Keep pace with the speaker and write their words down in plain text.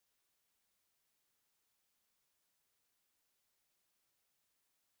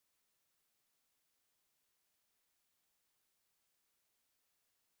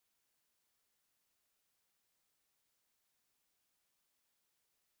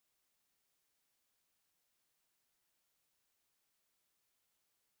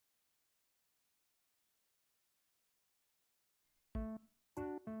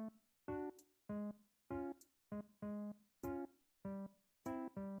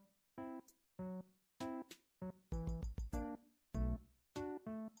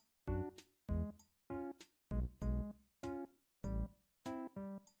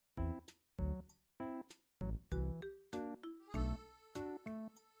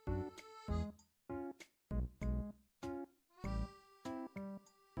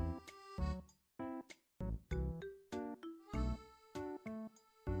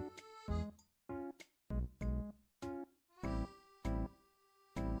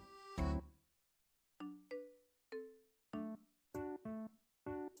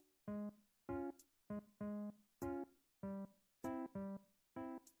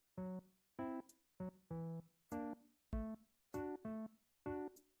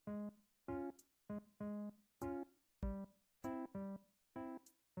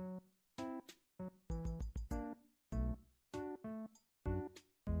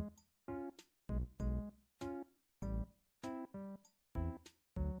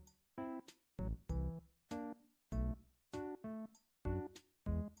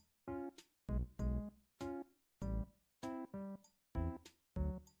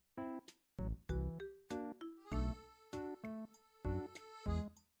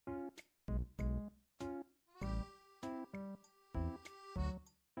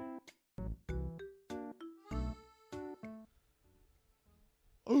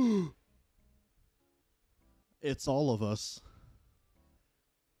It's all of us.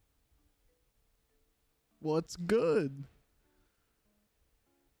 What's good?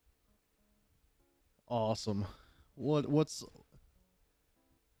 Awesome. What's...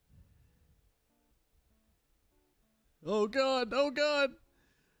 Oh god, oh god!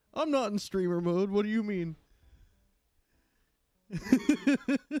 I'm not in streamer mode, what do you mean?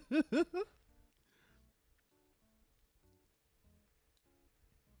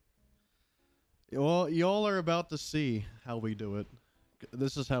 Well, y'all are about to see how we do it.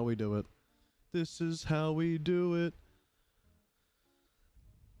 This is how we do it. This is how we do it.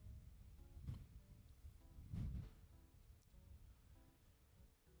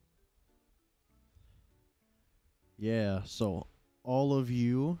 Yeah, so all of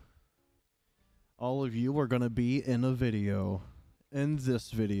you are gonna be in a video. In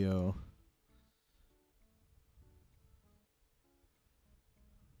this video.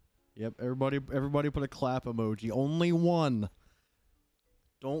 Yep, everybody put a clap emoji. Only one.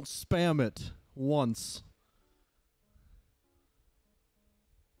 Don't spam it once.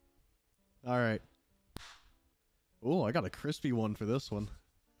 All right. Oh, I got a crispy one for this one.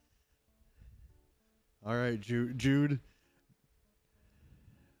 All right, Jude.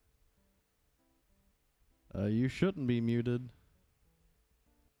 You shouldn't be muted.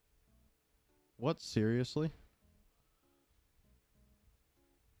 What, seriously?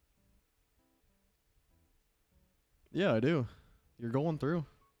 Yeah, I do. You're going through.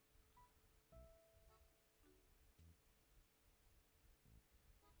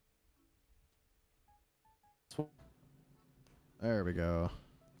 There we go.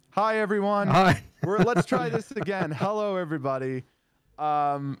 Hi, everyone. Hi. Let's try this again. Hello, everybody.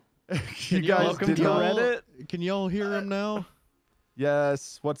 You guys welcome to not... Reddit. Can y'all hear him now?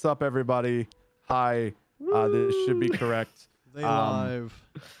 Yes. What's up, everybody? Hi. This should be correct. They live.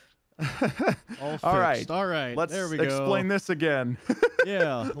 All fixed. All right. Let's there we go. explain this again.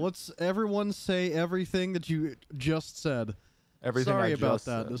 Yeah. Let's everyone say everything that you just said. Everything Sorry I about just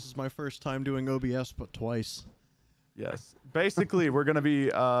that. said. This is my first time doing OBS, but twice. Yes. Basically, we're going to be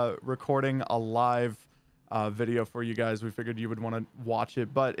recording a live video for you guys. We figured you would want to watch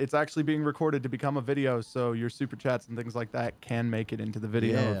it, but it's actually being recorded to become a video, so your super chats and things like that can make it into the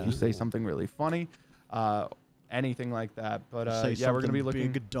video if you say something really funny, anything like that. But yeah, we're going to be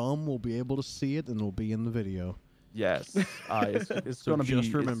looking big dumb. We'll be able to see it, and it'll be in the video. Yes. It's So going to be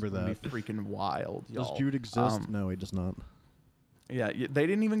just remember it's gonna that. be freaking wild, y'all. Does Jude exist? No, he does not. Yeah, they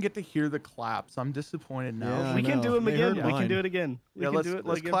didn't even get to hear the claps. I'm disappointed now. Yeah, we can do them They again. heard We can mine. do it again. We can do it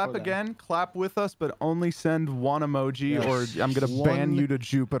let's again clap for them. again. Clap with us, but only send one emoji, Yes. or I'm gonna ban you to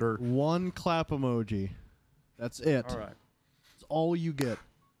Jupiter. One clap emoji. That's it. All right. That's all you get.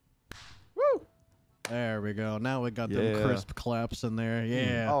 Woo! There we go. Now we got them Yeah. crisp claps in there.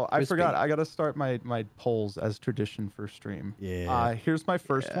 Yeah. Oh, I Crispy. forgot. I gotta start my polls as tradition for stream. Yeah. Here's my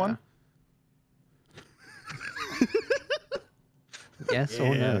first one. Yes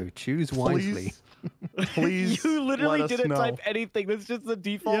or no? Choose wisely. Please. You literally let us didn't know. type anything. That's just the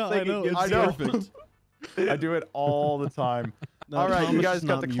default Yeah, thing. I know. It It's gives I you. know. perfect. I do it all the time. No, All right, you Thomas guys is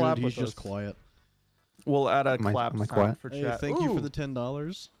got not the muted, clap He's with just us. quiet. We'll add a Am I clap sound quiet? for Hey, chat. thank you for Ooh. the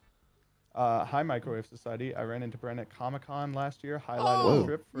 $10. Hi, Microwave Society. I ran into Brent at Comic-Con last year. Highlighted Oh, the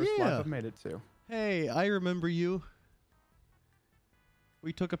trip. First yeah. life I've made it to. Hey, I remember you.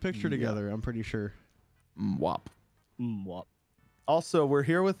 We took a picture Yeah. together, I'm pretty sure. Mwop. Mwah. Also, we're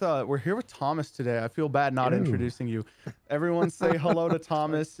here with Thomas today. I feel bad not Ooh. introducing you. Everyone say hello to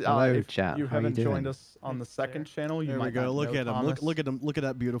Thomas. Hello, if chat. you How you haven't joined doing? us on the second channel, you There might we go. not Look know at him. Thomas. Look at him. Look at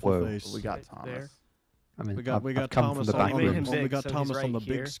that beautiful Whoa. face. We got Right Thomas. there. I mean, We got I've Thomas come from the on, back made him rooms. big, we got so he's Thomas on right the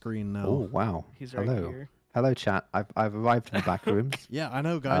here. big screen now. Oh wow! He's right Hello, here. hello, chat. I've arrived in the back rooms. Yeah, I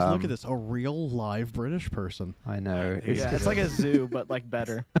know, guys. Look Um, at this. A real live British person. I know. Yeah, it's like a zoo, but like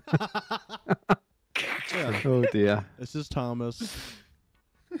better. Yeah. Oh dear. This is Thomas.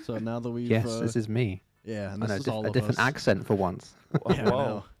 So now that we've Yes, this is me. yeah, and I this know is all a of different us. accent for once. Yeah, I Whoa.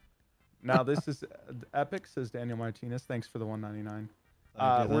 know. Now this is Epic, says Daniel Martinez. Thanks for the 199.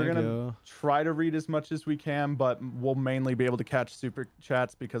 Thank you, We're thank gonna you. try to read as much as we can, but we'll mainly be able to catch super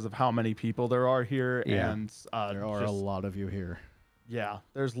chats because of how many people there are here. Yeah. And There are a lot of you here. yeah,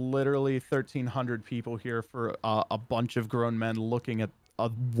 there's literally 1,300 people here for a bunch of grown men looking at a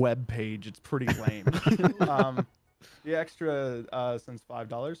web page. It's pretty lame. The extra since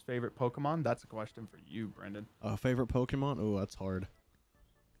 $5. Favorite Pokemon? That's a question for you, Brendan. Favorite Pokemon? Oh, that's hard.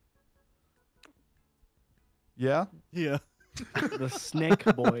 Yeah. Yeah. The Snake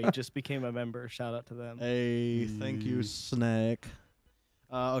Boy just became a member. Shout out to them. Hey, thank you, Snake.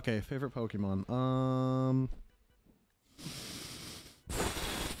 Okay, favorite Pokemon.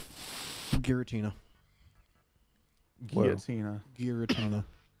 Giratina. Whoa. Guillotina. Giratina.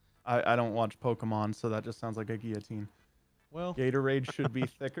 I don't watch Pokemon, so that just sounds like a guillotine. Well, Gatorade should be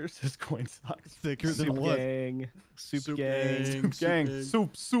thicker, says Coin Socks. thicker than Soup what? gang. Soup, Soup gang. gang. Gang,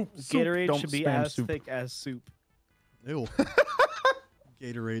 soup. Gatorade Don't should be spam as soup. thick as soup. Ew.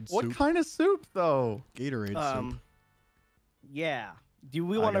 Gatorade What soup. kind of soup, though? Gatorade soup. Yeah. Do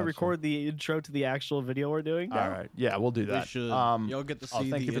we I want to gotcha. record the intro to the actual video we're doing now? All right. Yeah, we'll do that. We should. Y'all get to see oh,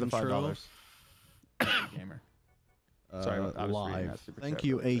 thank the you for the intro. $5. Gamer. Sorry, I was reading live. that super Thank chat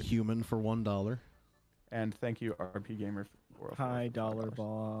you, really A quick. Human, for $1. And thank you, RP Gamer, for High $4. dollar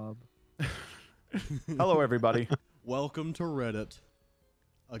Bob. Hello, everybody. Welcome to Reddit.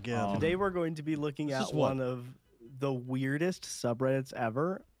 Again. Today we're going to be looking This at is what? one of the weirdest subreddits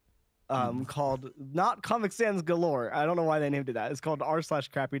ever. Called not Comic Sans Galore. I don't know why they named it that. It's called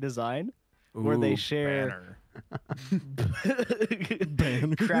r/CrappyDesign, where they Ooh, share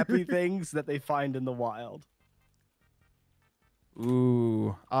Banner. crappy things that they find in the wild.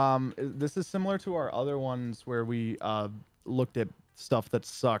 Ooh. This is similar to our other ones where we looked at stuff that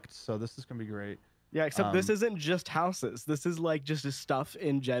sucked. So this is gonna be great. Yeah, except this isn't just houses. This is like just stuff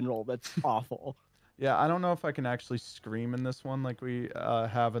in general that's awful. Yeah, I don't know if I can actually scream in this one like we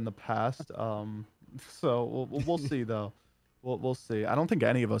have in the past. So we'll see though. We'll see. I don't think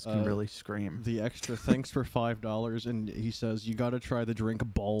any of us can really scream. The extra thanks for $5, and he says you got to try the drink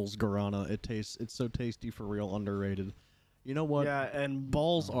Balls Guarana. It's so tasty for real, underrated. You know what? Yeah, and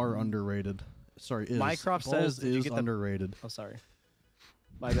Balls are underrated. Sorry, is Mycroft says, Balls did you is get the- underrated. oh, sorry,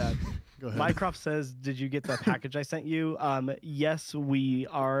 my bad. Go ahead. Mycroft says, did you get the package I sent you? Yes, we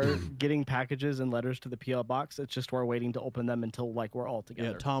are getting packages and letters to the PO box. It's just we're waiting to open them until like we're all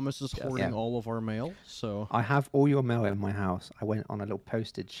together. Yeah, Thomas is Yes. hoarding Yeah. all of our mail. So I have all your mail in my house. I went on a little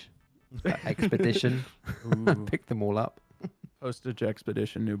postage expedition, Ooh. picked them all up. Postage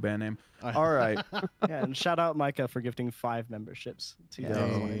Expedition, new band name. I- All right. Yeah, and shout out Micah for gifting 5 memberships to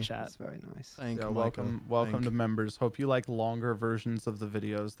everyone in Yay. chat. That's very nice. thank Yeah, you, welcome Micah. to members. Hope you like longer versions of the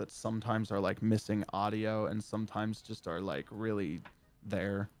videos that sometimes are like missing audio and sometimes just are like really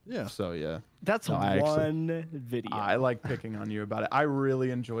there. Yeah. So yeah, That's No, I actually- one video. I like picking on you about it. I really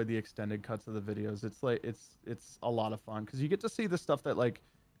enjoy the extended cuts of the videos. It's like it's a lot of fun because you get to see the stuff that like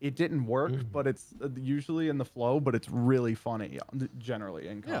it didn't work, but it's usually in the flow, but it's really funny generally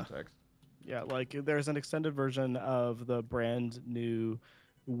in Yeah. context. Yeah, like there's an extended version of the brand new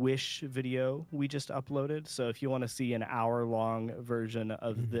Wish video we just uploaded. So if you want to see an hour-long version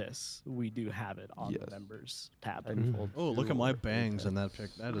of this, we do have it on Yes. the members tab. Titanfall Oh, look 2 at my or bangs in that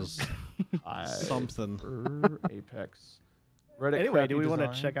Apex. pic. That is I- something. Apex. Reddit Anyway, do we want to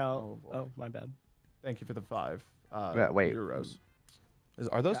CrappyDesign? check out? Oh, boy. Oh, my bad. Thank you for the 5 wait. euros.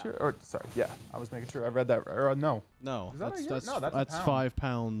 Are those your? Or sorry, yeah, I was making sure I read that. Or no, No, Is that a that's euro? that's No, that's a that's pound.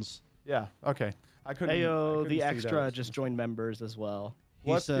 £5. yeah, okay. I couldn't. I Heyo, couldn't the see extra that. just joined members as well. He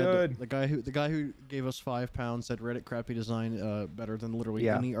What's said good? the guy who gave us £5 said Reddit crappy design better than literally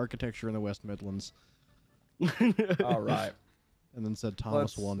Yeah. any architecture in the West Midlands, All right. and then said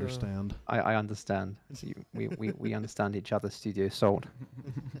Thomas will Let's, understand. I understand. We understand each other's studio sold.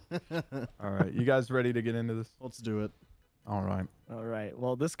 All right. You guys ready to get into this? Let's do it. All right. All right.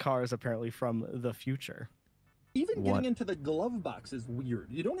 Well, this car is apparently from the future. Even What? getting into the glove box is weird.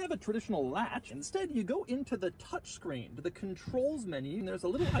 You don't have a traditional latch. Instead, you go into the touch screen, to the controls menu, and there's a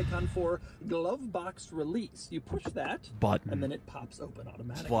little icon for glove box release. You push that, Button. and then it pops open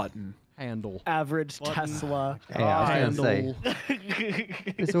automatically. Button. Handle. Average Button. Tesla. Yeah, I was gonna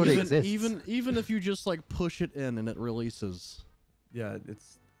say this already exists. Even if you just like push it in and it releases. Yeah,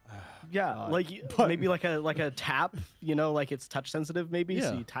 it's. Yeah, God. like Button. maybe like a tap, you know, like it's touch sensitive maybe,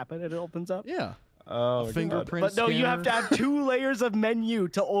 so Yeah. you tap it and it opens up. Yeah. Oh, God. Fingerprint. But no, you have to scanner. have 2 layers of menu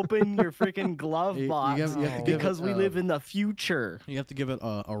to open your freaking glove You box have to give it, because we live in the future. You have to give it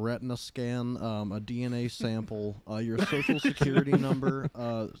a retina scan, a DNA sample, your social security number,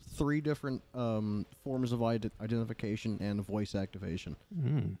 3 different forms of identification, and voice activation.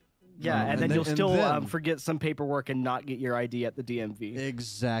 Yeah, and then and you'll then- still and then- forget some paperwork and not get your ID at the DMV.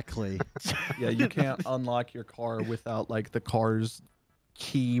 Exactly. Yeah, you can't unlock your car without like the car's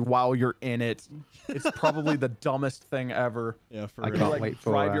key while you're in it. It's probably the dumbest thing ever. Yeah, for I real. You can't like wait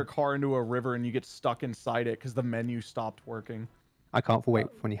for, drive your car into a river and you get stuck inside it because the menu stopped working. I can't wait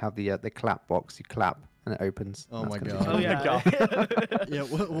when you have the clap box. You clap and it opens. Oh That's my gonna be God. Oh fun. yeah, Yeah,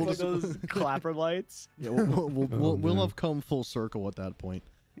 we'll Like just, those clapper lights. yeah, we'll no. have come full circle at that point.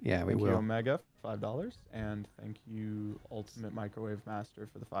 Yeah, we Thank you, will. Omega, $5, and thank you, Ultimate Microwave Master,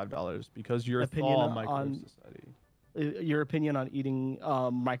 for the $5 because your Opinion thaw microwave on- society. Your opinion on eating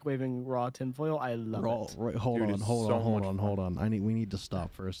microwaving raw tinfoil? I love Raw, it. right, hold Dude, on, it's hold so on, hold much on, hold on. We need to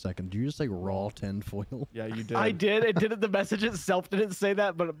stop for a second. Did you just say raw tinfoil? Yeah, you did. I did. It didn't. The message itself didn't say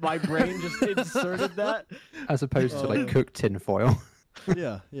that, but my brain just inserted that. As opposed to like cooked tin foil.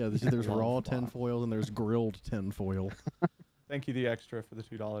 Yeah. There's raw tinfoil and there's grilled tinfoil. Thank you, the extra for the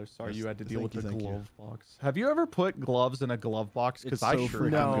 $2. Sorry, Yes, you had to deal with thank the you, thank you. glove box. Have you ever put gloves in a glove box? Because It's I so sure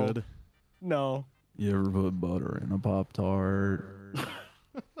freaking have. No. good. No. You ever put butter in a Pop-Tart?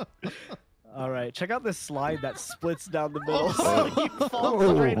 All right. Check out this slide that splits down the middle, so you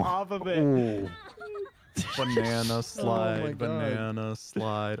fall straight off of it. Ooh. Banana slide, God. banana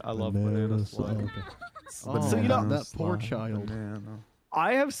slide. I love banana slide. Okay. But so, you know, that poor child. Banana.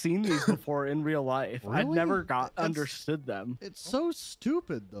 I have seen these before in real life. I Really? never got That's- understood them. It's so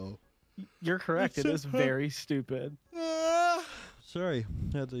stupid though. You're correct. It It's is very stupid. Sorry,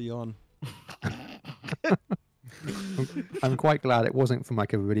 had to yawn. I'm quite glad it wasn't from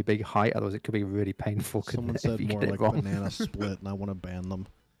like a really big height, otherwise it could be really painful. Someone If said you more get it like wrong. banana split, and I want to ban them.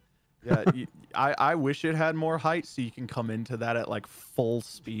 Yeah, I wish it had more height so you can come into that at like full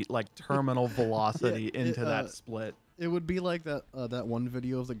speed, like terminal velocity Yeah, into that split. It would be like that that one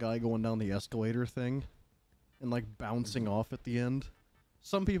video of the guy going down the escalator thing, and like bouncing off at the end.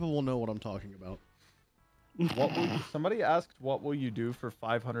 Some people will know what I'm talking about. Somebody asked, "What will you do for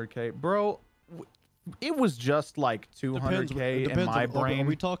 500K, bro?" It was just like 200K in my Are brain.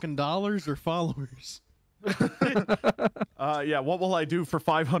 we talking dollars or followers? Yeah, what will I do for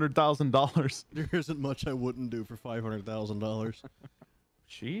 $500,000? There isn't much I wouldn't do for $500,000.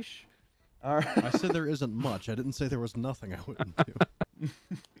 Sheesh. All right. I said there isn't much. I didn't say there was nothing I wouldn't do.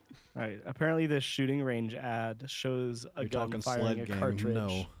 Right. Apparently, this shooting range ad shows a You're gun talking firing sled a gang. cartridge.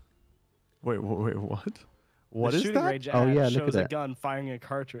 No. Wait, what? What the is shooting that? range Oh, ad yeah, look shows at a it. gun firing a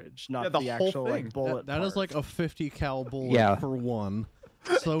cartridge, not the the whole actual thing. like bullet. That is part. like a 50 cal bullet Yeah. for one.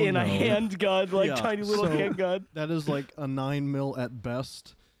 So in no. a handgun, like Yeah, tiny little so- handgun. That is like a 9 mil at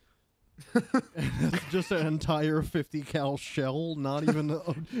best. And that's just an entire 50 cal shell, not even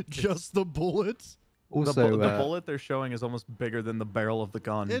just the bullets. Also, the bullet they're showing is almost bigger than the barrel of the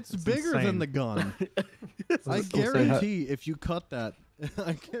gun. It's bigger than insane. the gun. I Also guarantee if you cut that,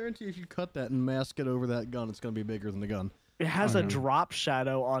 and mask it over that gun, it's going to be bigger than the gun. It has a drop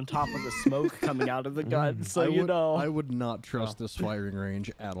shadow on top of the smoke coming out of the gun, so you know. I would not trust this firing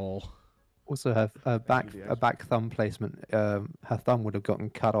range at all. also her back thumb placement. Her thumb would have gotten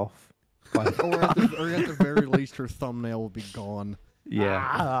cut off. By Or at the very least, her thumbnail will be gone.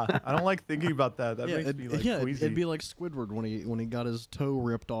 yeah. I don't like thinking about that. That makes me like queasy. it'd be like Squidward when he got his toe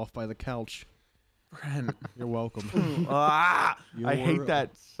ripped off by the couch. Brent. You're welcome. I You're hate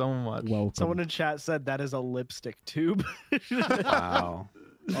that so much. welcome. Someone in chat said that is a lipstick tube. Wow.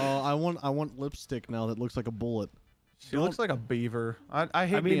 I want lipstick now that looks like a bullet. She looks like a beaver. I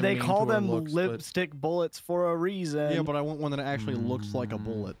hate I mean, being they mean call to her them looks, but- lipstick bullets for a reason. Yeah, but I want one that actually looks like a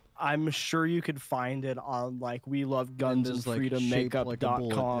bullet. I'm sure you could find it on like we love guns and is like freedom shaped like a bullet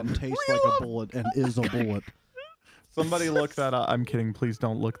makeup.com. and tastes like a bullet and is a bullet. Somebody look that up. I'm kidding. Please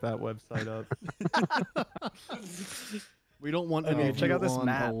don't look that website up. We don't want Okay, any of check you out this on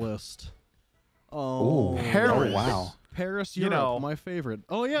map. a list. Oh, Ooh. Paris. Oh, wow. Paris, You Europe, know, my favorite.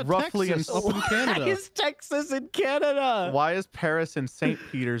 Oh yeah, roughly in Texas, up in Why Canada. is Texas in Canada? Why is Paris in St.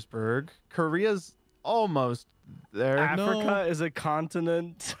 Petersburg? Korea's almost there. Africa is a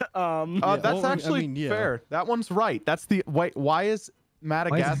continent. Yeah, That's well, I actually mean, yeah. fair. That one's right. That's the wait. Why is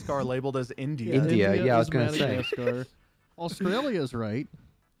Madagascar labeled as India? India, yeah, I was is gonna say. Madagascar. Australia's right.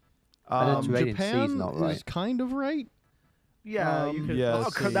 Mediterranean Sea's Japan not is right. kind of right. yeah, you could. yeah, oh,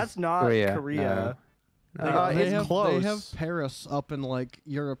 let's see. that's not Korea, Korea. no. It's They close. have Paris up in like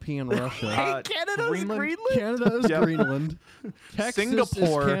European Russia. Uh, Canada's Greenland? Canada is Yep. Greenland. Texas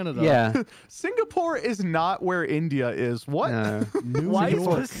Singapore. is Canada. Yeah. Singapore is not where India is. What? No. New Why is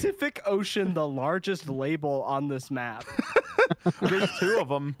York. Pacific Ocean the largest label on this map? There's two of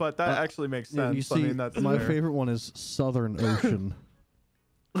them, but that actually makes Yeah, sense. you see, I mean, that's my fair. favorite one is Southern Ocean.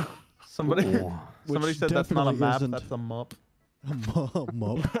 Somebody, Ooh. somebody Which said that's not a definitely map. isn't- That's a mup. I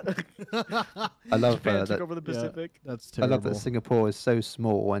love Japan that. took over the Pacific. That's I terrible. love that Singapore is so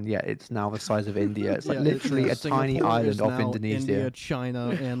small and yet it's now the size of India. It's like Yeah, literally a Singapore tiny is island off now Indonesia. India, China,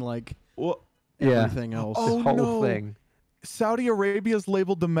 and like Well, Yeah. everything else. Oh, This whole no. thing. Saudi Arabia's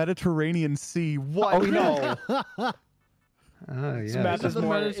labeled the Mediterranean Sea. What? Oh, no. Oh This yeah. map Isn't is the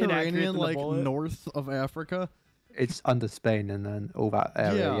more inaccurate than Mediterranean the like bullet. north of Africa? It's under Spain and then all that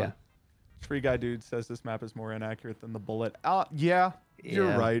area. Yeah. Yeah. Tree Guy Dude says this map is more inaccurate than the bullet. Yeah, you're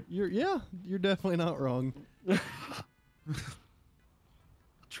Yeah. right. You're definitely not wrong.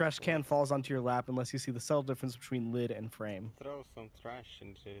 trash can falls onto your lap unless you see the subtle difference between lid and frame. Throw some trash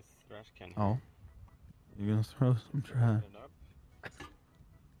into this trash can. Oh. You're gonna throw some trash.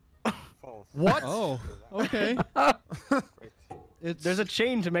 False. What? Oh, okay. Great. There's a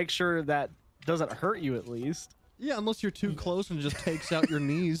chain to make sure that doesn't hurt you at least. Yeah, unless you're too close and it just takes out your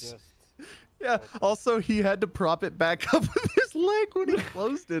knees. Just Yeah. Also, he had to prop it back up with his leg when he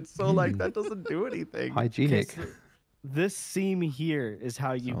closed it, so like that doesn't do anything. Hygienic. Okay, so this seam here is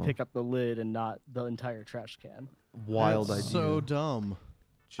how you Oh. pick up the lid and not the entire trash can. Wild That's idea. so dumb.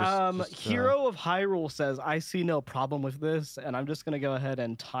 Hero of Hyrule says, I see no problem with this, and I'm just going to go ahead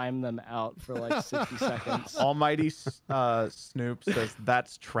and time them out for like 60 seconds. Almighty Snoop says,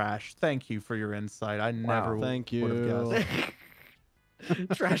 that's trash. Thank you for your insight. I never Thank would have you.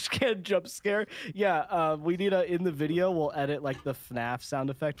 guessed. Trash can jump scare. Yeah, we need in the video, we'll edit like the FNAF sound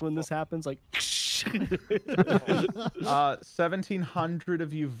effect when this happens. Like, 1,700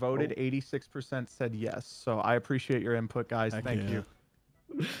 of you voted. 86% said yes. So I appreciate your input, guys. Heck Thank yeah. you.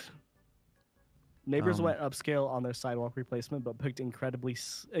 Neighbors went upscale on their sidewalk replacement, but picked incredibly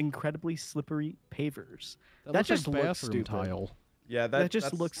slippery pavers. That just like looks bathroom stupid. tile. Yeah, That just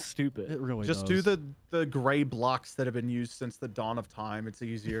that's- looks stupid. It really Just does. do the gray blocks that have been used since the dawn of time. It's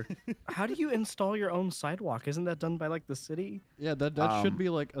easier. How do you install your own sidewalk? Isn't that done by like the city? Yeah, that should be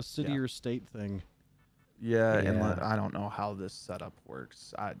like a city yeah. or state thing. Yeah, and Yeah. I don't know how this setup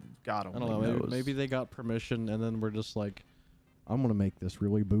works. God I only don't know. knows. Maybe they got permission, and then we're just like, I'm gonna make this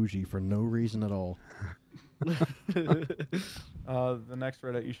really bougie for no reason at all. The next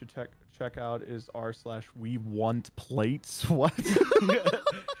Reddit you should check out is r/we want plates. What?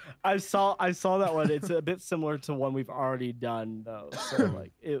 I saw that one. It's a bit similar to one we've already done though. So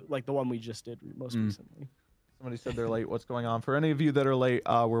like the one we just did most recently. Somebody said they're late. What's going on? For any of you that are late,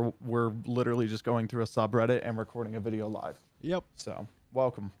 we're literally just going through a subreddit and recording a video live. Yep. So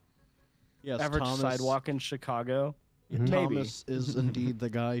welcome. Yes. Average Thomas, sidewalk in Chicago. Mhm. Maybe. Thomas is indeed the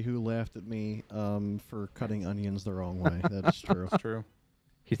guy who laughed at me for cutting onions the wrong way. That is true. It's true.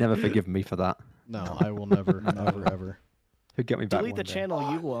 He's never forgiven me for that. No, I will never, ever. He'll get me back Delete one the day.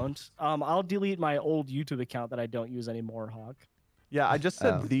 channel, you won't. I'll delete my old YouTube account that I don't use anymore, Hawk. Yeah, I just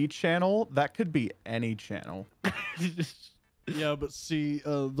said Oh. the channel. That could be any channel. Yeah, but see,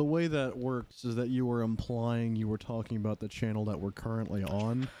 the way that works is that you were implying you were talking about the channel that we're currently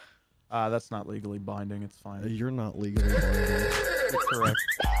on. That's not legally binding. It's fine. You're not legally binding. It's correct.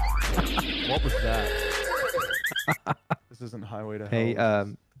 What was that? This isn't Highway to Hell.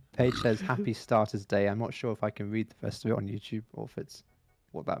 Hey, Paige says, happy starters day. I'm not sure if I can read the rest of it on YouTube or if it's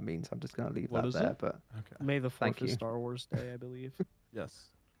what that means. I'm just going to leave What that is there. it? But Okay. May the 4th Thank is you. Star Wars Day, I believe. Yes.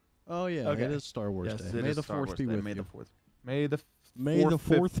 Oh yeah, Okay. it is Star Wars Yes, Day. it May is the Star Fourth Wars be Day. with May you. the 4th. May the May the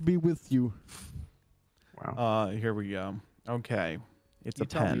fifth- Fourth be with you. wow. Here we go. Okay. It's You a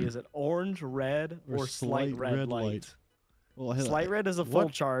tell pen. me, is it orange, red, or slight red light? Well, Slight red is a full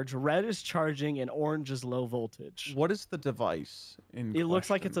What? charge, red is charging, and orange is low voltage. What is the device in It looks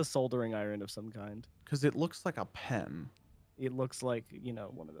like it's a soldering iron of some kind. because it looks like a pen. It looks like,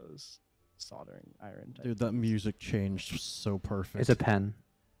 one of those soldering iron type. Dude, that music changed so perfect. It's a pen.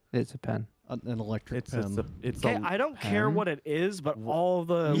 It's a pen. An electric It's pen. it's Okay, a I don't care pen. what it is, but all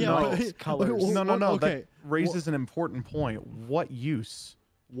the Yeah, but- lights, colors. Well, No. okay, That raises an important point. What use?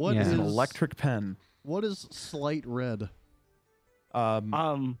 What Yeah. Is is an electric pen? What is slight red?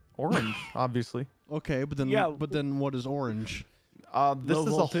 Orange, obviously. Okay, but then Yeah. what is orange? This Low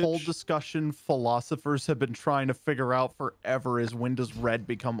is a whole voltage. discussion philosophers have been trying to figure out forever. Is when does red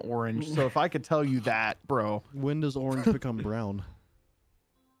become orange? So if I could tell you that, bro. When does orange become brown?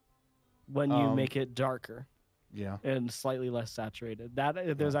 When you Um, make it darker Yeah. and slightly less saturated.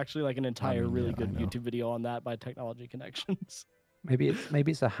 There's actually like an entire mean, really yeah, I good know. YouTube video on that by Technology Connections. Maybe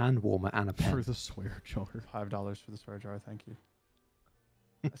it's a hand warmer and a pen. For the swear jar. $5 for the swear jar. Thank you.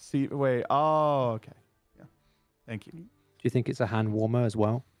 See, wait. Oh, okay. Yeah. Thank you. Do you think it's a hand warmer as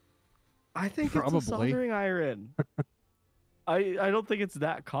well? I think Probably. it's a soldering iron. I don't think it's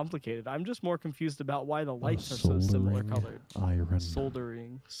that complicated. I'm just more confused about why the lights are so similar soldering colored. Iron.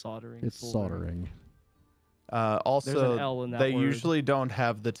 Soldering. It's soldering. There's Also, an L in that they word. usually don't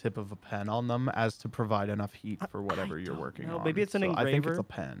have the tip of a pen on them as to provide enough heat for whatever you're don't working know. on. Maybe it's an So I think it's engraver. a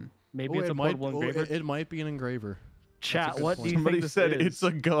pen. Maybe it's a portable engraver. It might be an engraver. Chat, Good what do point. you Somebody think this said is? it's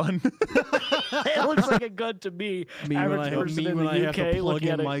a gun. It looks like a gun to me. Me when Average I have, person me in when the I have UK to plug looking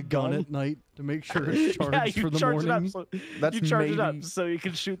in at a my gun gun. at night to make sure it's charged Yeah, you for the charge morning. it up. So That's you charge it up maybe- so you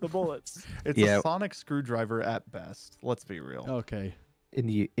can shoot the bullets. It's Yeah. a sonic screwdriver at best. Let's be real. Okay. In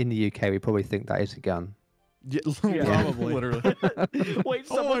the UK, we probably think that is a gun. Yeah, Yeah. Probably. literally. Wait,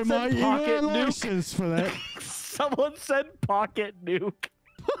 someone said you pocket got a nuke. license for that. Someone said pocket nuke.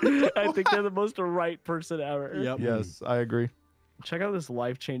 I think they're the most right person ever. Yep. Yes, I agree. Check out this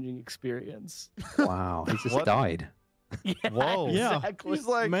life-changing experience. Wow, he just What? died. Yeah, Whoa. Yeah. exactly. He's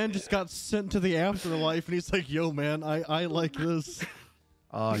like, Man just got sent to the afterlife, and he's like, "Yo, man, I like this."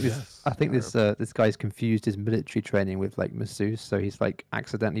 yes. I think this guy's confused his military training with like masseuse, so he's like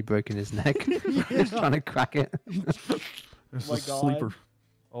accidentally broken his neck. He's trying to crack it. This my is God. sleeper.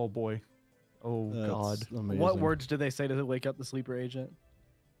 Oh boy. Oh God. That's amazing. What words did they say to wake up the sleeper agent?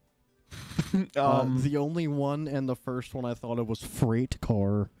 The only one and the first one I thought of was freight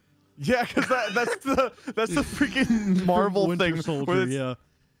car. Yeah, because that's the freaking Marvel Winter thing. Soldier, where it's- yeah.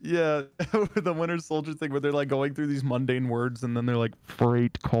 Yeah, the Winter Soldier thing where they're like going through these mundane words and then they're like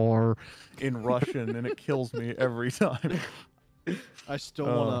freight car in Russian and it kills me every time. I still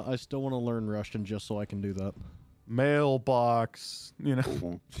wanna learn Russian just so I can do that. Mailbox, you know.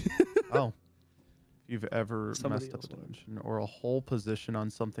 Ooh. Oh. If you've ever Somebody messed up a else would. dimension or a whole position on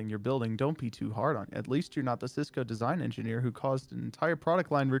something you're building, don't be too hard on it. At least you're not the Cisco design engineer who caused an entire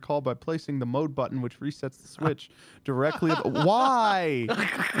product line recall by placing the mode button, which resets the switch directly. Why?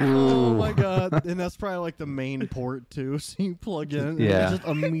 Oh my god! And that's probably like the main port too. So you plug in, and Yeah. it just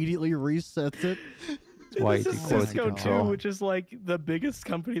immediately resets it. That's why he This did is quality Cisco too, control. which is like the biggest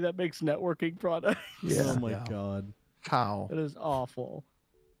company that makes networking products. Yeah. Oh my Yeah. god! How? It is awful.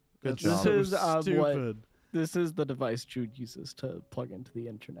 Good That's job. so This is, what- stupid. This is the device Jude uses to plug into the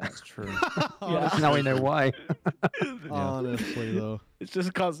internet. That's true. Yeah. Now we know why. Honestly, though, It's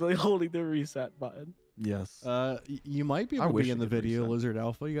just constantly holding the reset button. Yes. you might be I able to wish be in it the could video, reset. Lizard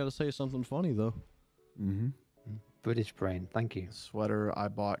Alpha. You got to say something funny though. Mm-hmm. British brain, thank you. The sweater I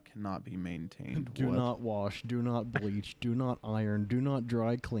bought cannot be maintained. Do What? not wash. Do not bleach. Do not iron. Do not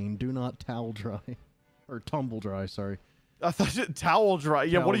dry clean. Do not towel dry, or tumble dry. Sorry. I thought you towel dry.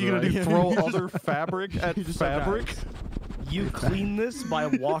 Yeah, what are you Towel gonna dry. do? Throw other fabric at You just- fabric? You clean this by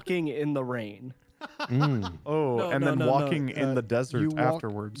walking in the rain. Mm. Oh, No, and no, then no, no. walking in the desert you walk-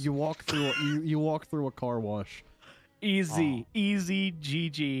 afterwards. You walk through. You walk through a car wash. Easy, easy,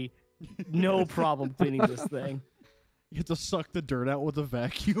 GG. No problem cleaning this thing. You have to suck the dirt out with a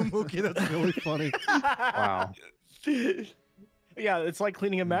vacuum. Okay, that's really funny. Wow. Yeah, it's like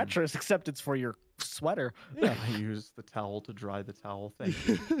cleaning a mattress, except it's for your sweater. Yeah. I use the towel to dry the towel. Thank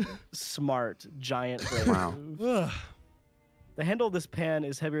you. Smart, giant brain Wow. move. Ugh. The handle of this pan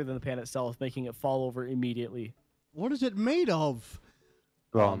is heavier than the pan itself, making it fall over immediately. What is it made of?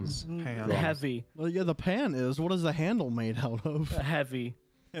 Bronze. Pan. Heavy, Well, yeah, the pan is. What is the handle made out of? heavy.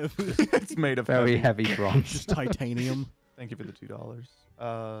 It's made of Very heavy. heavy bronze. Just titanium. Thank you for the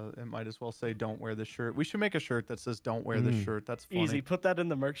 $2. It might as well say "Don't wear this shirt." We should make a shirt that says "Don't wear this shirt." That's funny. Easy. Put that in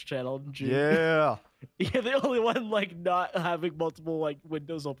the merch channel, Jude. Yeah. You're the only one like not having multiple like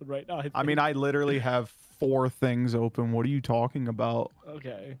windows open right now. I mean, I literally have 4 things open. What are you talking about?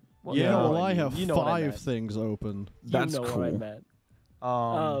 okay. Yeah, you know well, what I mean. have You know what I 5 meant. things open. That's you know what I cool. meant.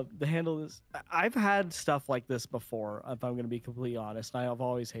 Um, The handle is. I've had stuff like this before. If I'm going to be completely honest, and I've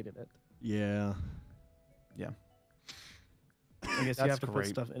always hated it. Yeah. I guess you That's have to put great.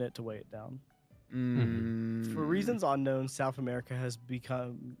 stuff in it to weigh it down. mm, For reasons unknown, South America has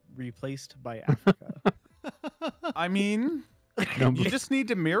become replaced by Africa. I mean, you just need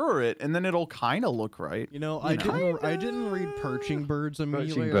to mirror it, and then it'll kind of look right. You know, I didn't read perching birds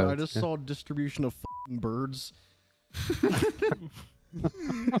immediately. I birds, just yeah. saw distribution of f***ing birds.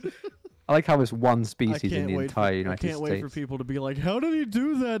 I like how it's one I species in can't the wait. entire I United can't States. wait for people to be like, "How did he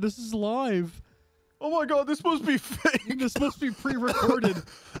do that? This is live. Oh my god, this must be fake. This must be pre-recorded."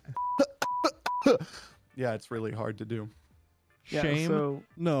 Yeah, it's really hard to do. Yeah, Shame? so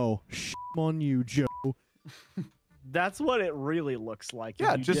No. Shame on you, Joe. that's what it really looks like. if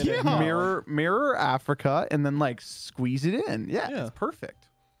Yeah, you just did it. mirror Africa, and then like squeeze it in. Yeah, Yeah. it's perfect.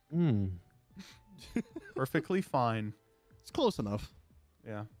 Mm. Perfectly fine. It's close enough.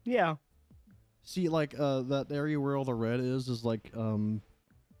 Yeah. Yeah. See, like that area where all the red is like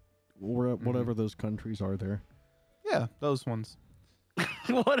whatever those countries are there. Yeah, those ones.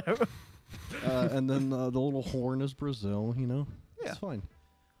 Whatever. And then the little horn is Brazil. You know. Yeah. It's fine.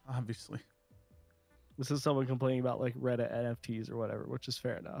 Obviously. This is someone complaining about like Reddit NFTs or whatever, which is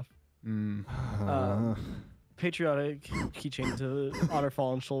fair enough. Mm. Patriotic keychain to honor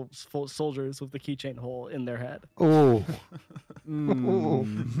fallen soldiers with the keychain hole in their head. Oh.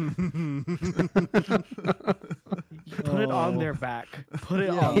 Put it on their back. Put it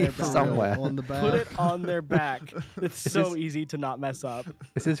on their back. Somewhere. on the back. Put it on their back. It's Is so this- easy to not mess up.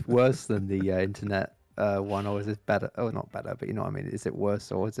 Is this worse than the internet one, or is it better? Oh, not better, but you know what I mean. Is it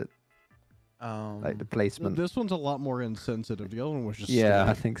worse, or is it like the placement? This one's a lot more insensitive. The other one was just Yeah, I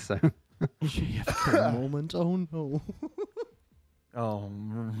like, think so. JFK moment. Oh no. Oh,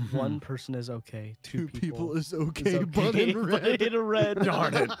 One person is okay. Two people is is okay, but in but red. in red.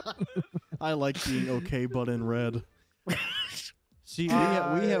 darn it. I like being okay, but in red. See, we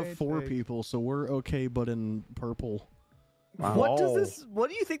have I 4 take- people, so we're okay, but in purple. Wow. What does Whoa. this? What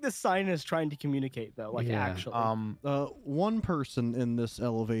do you think this sign is trying to communicate, though? Like, Yeah. actually, 1 person in this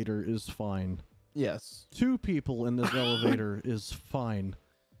elevator is fine. Yes. 2 people in this elevator is fine,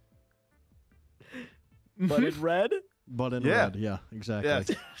 but in red. but in Yeah. red. Yeah, exactly.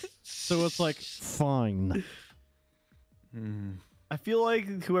 Yes. So it's like fine. Mm. I feel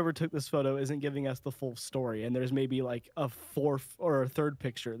like whoever took this photo isn't giving us the full story, and there's maybe like a 4th or a 3rd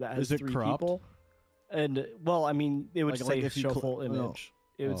picture that has Is it 3 cropped? people. And well, I mean, it would Like say if you show cl- full oh. image.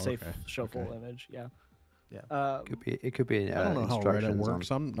 It would Oh, say okay. show full Okay. image. Yeah. Yeah. It could be. I don't know how Reddit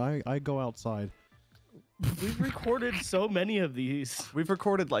instructions on- works. I go outside. We've recorded so many of these. We've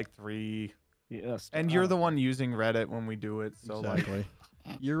recorded like 3, Yes. and you're the one using Reddit when we do it. So Exactly.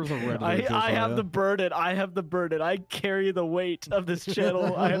 You're the Reddit. I have the burden. I have the burden. I carry the weight of this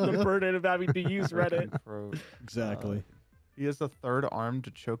channel. I have the burden of having to use Reddit. Exactly. He has a 3rd arm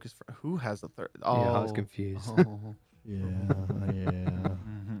to choke his. Who has a 3rd? Yeah, Oh, I was confused. Oh. Yeah.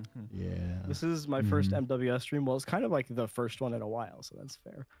 Mhm. Yeah. This is my first MWS stream. Well, it's kind of like the first one in a while, so that's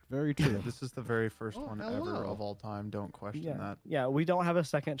fair. Very true. This is the very first Oh, one hello. ever of all time. Don't question Yeah, that. yeah. We don't have a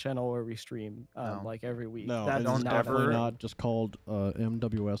second channel where we stream No. like every week. No, That's it's don't not ever- a thing. not just called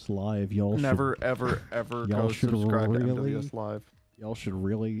MWS Live. Y'all Never, ever, ever Y'all go should subscribe to really- MWS Live. Y'all should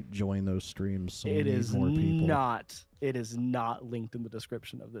really join those streams. So we It need is more people. not. It is not linked in the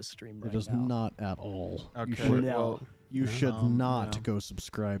description of this stream right It is now. not at all. You Okay. should, No. you should not no. go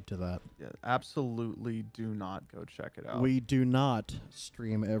subscribe to that. Yeah, absolutely do not go check it out. We do not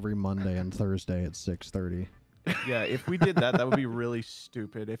stream every Monday and Thursday at 6:30. Yeah, if we did that, that would be really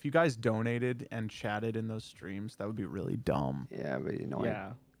stupid. If you guys donated and chatted in those streams, that would be really dumb. Yeah, but you know.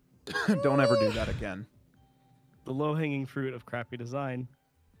 Yeah. Don't ever do that again. The low-hanging fruit of crappy design.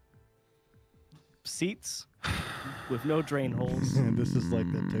 Seats with no drain holes. This is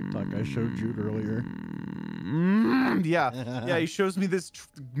like the TikTok I showed Jude earlier. Yeah, he shows me this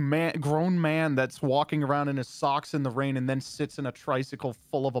grown man that's walking around in his socks in the rain and then sits in a tricycle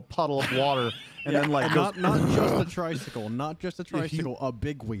full of a puddle of water and then like goes, not just a tricycle, not just a tricycle, a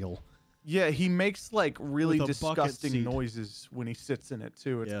big wheel. yeah, he makes like really With a bucket disgusting seat. noises when he sits in it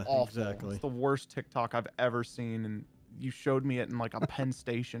too. It's Yeah, awful. exactly. It's the worst TikTok I've ever seen, and you showed me it in like a Penn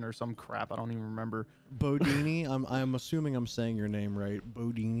Station or some crap. I don't even remember. Bodini, I'm assuming I'm saying your name right.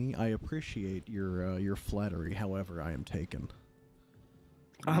 Bodini, I appreciate your flattery. However, I am taken.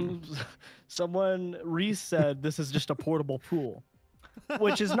 Someone said this is just a portable pool,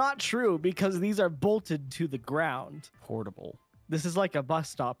 which is not true because these are bolted to the ground. Portable. This is like a bus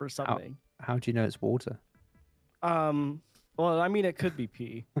stop or something. How do you know it's water? Well, I mean, it could be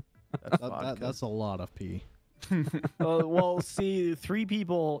pee. That's a lot of pee. Well, see, 3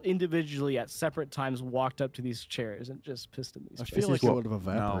 people individually at separate times walked up to these chairs and just pissed in these I chairs. feel like is it what- would have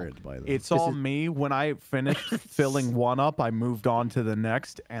evaporated by then. It's all me. When I finished filling one up, I moved on to the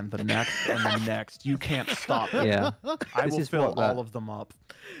next and the next and the next. You can't stop. Yeah. I This will is fill what that- all of them up.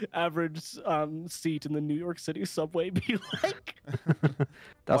 Average seat in the New York City subway be like.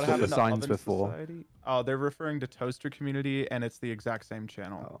 That's what happened the to signs Oven were for. Society? Oh, they're referring to Toaster Community, and it's the exact same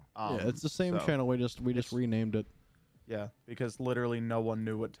channel. yeah, it's the same so- channel. We just renamed it. Yeah, because literally no one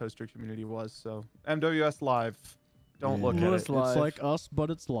knew what Toaster Community was. So MWS Live, don't look Yeah. at It's it. live. It's like us, but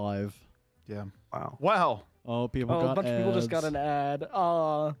it's live. Yeah. Wow. Wow. Oh, people Oh, got a bunch of people just got ads. an ad.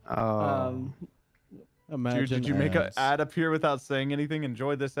 Oh. Imagine Dude, did you make an ads. ad appear without saying anything?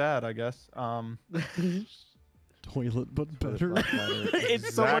 Enjoy this ad, I guess. Toilet, but better.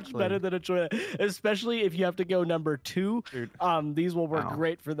 It's so much Exactly. better than a toilet, especially if you have to go number 2. Dude. These will work Wow.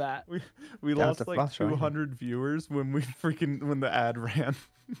 great for that. We Down lost to like flush, right? 200 viewers when the ad ran.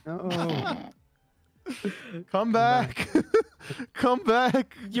 Oh. Come back. Come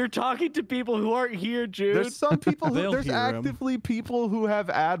back. You're talking to people who aren't here, Jude. There's some people who They'll there's hear 'em. actively people who have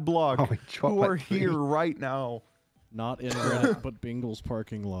ad block Oh, we dropped who like are 3. here right now. Not in Reddit, but Bingle's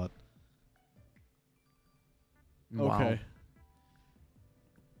parking lot. Wow. Okay.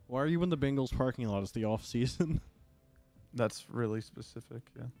 Why are you in the Bengals parking lot? It's the off season. That's really specific,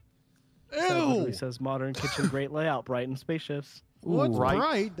 yeah. He says modern kitchen, great layout, bright and spacious. What's Right.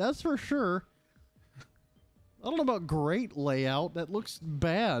 bright? That's for sure. I don't know about great layout. That looks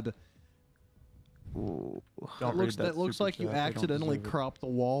bad. Ooh. Don't That read looks super like you chat, they don't accidentally deserve it. cropped the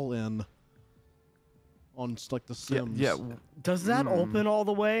wall in. On like the Yeah, Sims. yeah. Does that open all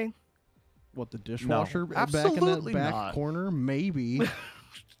the way? What, the dishwasher back in that absolutely back not. corner? Maybe.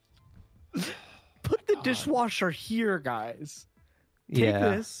 Put the dishwasher here, guys. Take Yeah.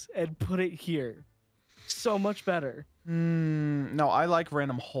 this and put it here. So much better. No, I like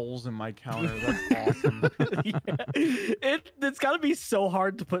random holes in my counter. That's awesome. Yeah. It's got to be so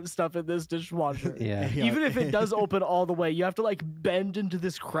hard to put stuff in this dishwasher. Yeah. Even if it does open all the way, you have to like bend into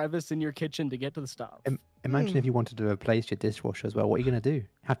this crevice in your kitchen to get to the stuff. Imagine if you wanted to replace your dishwasher as well. What are you going to do?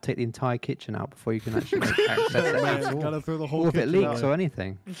 Have to take the entire kitchen out before you can actually access it. Man, at all. gotta throw the whole Or if it kitchen leaks away. or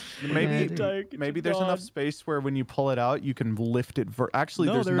anything. Maybe Yeah, maybe there's enough space where when you pull it out, you can lift it. Actually,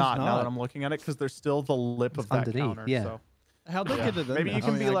 No, there's there's not. Now not. that I'm looking at it, because there's still the lip It's of that underneath, counter. yeah. So How'd they yeah. get it in maybe there? you can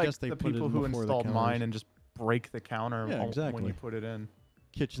I mean, be I like guess they the put it people in who before the installed counters. mine and just break the counter Yeah, when exactly. you put it in.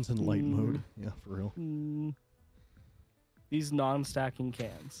 Kitchen's in light mode. Yeah, for real. These non-stacking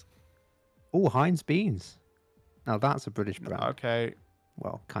cans. Oh, Heinz beans. Now that's a British brand. Okay.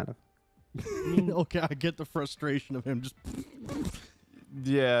 Well, kind of. Okay, I get the frustration of him just.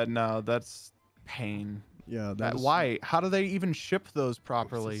 Yeah, no, that's pain. Yeah, That, that's why? How do they even ship those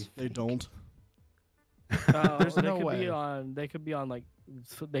properly? They don't. There's they no could way. Be on, they could be on like,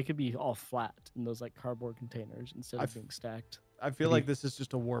 they could be all flat in those like cardboard containers instead of I've- being stacked. I feel Have like you- this is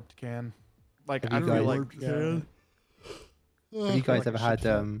just a warped can. Like Have I you feel guys- like Warped can. Have you guys Like ever a had ship's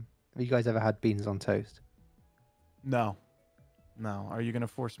head. Have you guys ever had beans on toast? no. Are you gonna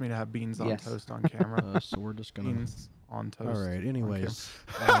force me to have beans on Yes. toast on camera? So we're just gonna. Beans on toast. All right. on Anyways,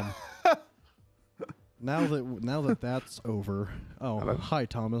 camera. now that that's over. Oh, Hello. hi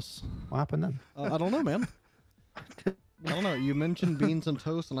Thomas. What happened then? I don't know, man. I don't know. You mentioned beans and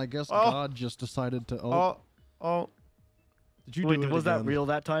toast, and I guess Oh. God just decided to. Oh, Did you Wait, do it was that again? real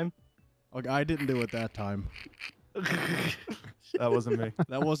that time? Okay, I didn't do it that time. that wasn't me.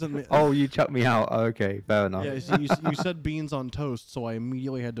 That wasn't me. Oh, you chucked me out. Okay, fair enough. Yeah, so you said beans on toast, so I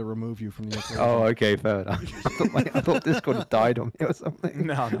immediately had to remove you from the equation. Oh, okay, fair enough. I thought Discord had died on me or something.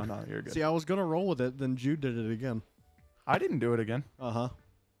 No, you're good. See, I was gonna roll with it, then Jude did it again. I didn't do it again. Uh-huh.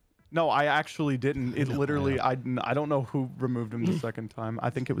 No, I actually didn't. It No, literally, yeah. I don't know who removed him the second time. I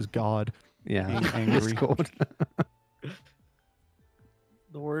think it was God. Yeah, Being angry. Discord.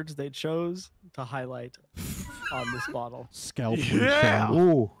 The words they chose to highlight on this bottle. Scalp Yeah! resham.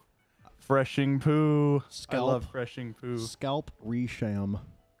 Ooh, Freshing poo. Scalp. I love freshing poo. Scalp resham.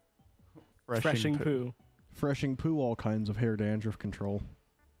 Freshing poo. Freshing poo, all kinds of hair dandruff control.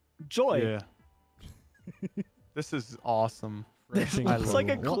 Joy. Yeah. This is awesome. Freshing I It's love like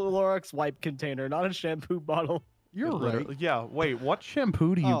a it. Clorox wipe container, not a shampoo bottle. You're It right. literally- Yeah. Wait. What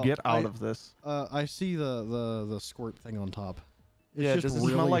shampoo do you Oh, get out I- of this? I see the squirt thing on top. It's Yeah. just Does it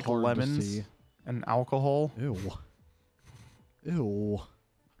really smell like hard to lemons see. and alcohol? Ew. Ew.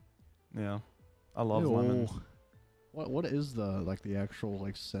 Yeah. I love Ew. lemons. What is the actual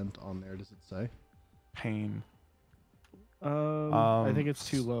scent on there? Does it say? Pain. I think it's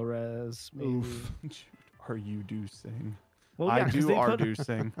too low res. Maybe. Oof. Are you deucing? Well, I yeah, 'cause do they are put,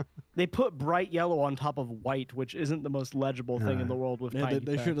 deucing. they put bright yellow on top of white, which isn't the most legible thing in the world with Yeah, tiny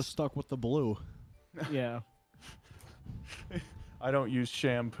they should have text. stuck with the blue. Yeah. I don't use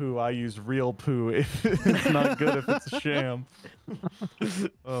shampoo. I use real poo. It's not good if it's a sham.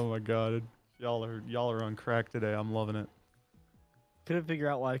 Oh my god, y'all are on crack today. I'm loving it. Couldn't figure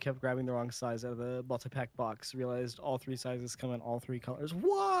out why I kept grabbing the wrong size out of the multi-pack box. Realized all three sizes come in all three colors.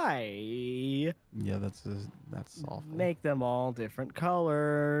 Why? Yeah, that's awful. Make them all different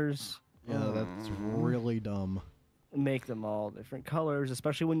colors. Yeah, that's really dumb. Make them all different colors,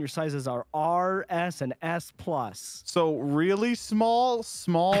 especially when your sizes are R, S, and S plus. So really small,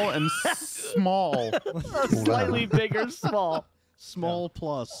 and small. Slightly bigger, small. Small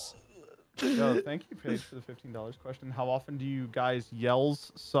plus. Yo, thank you, Paige, for the $15 question. How often do you guys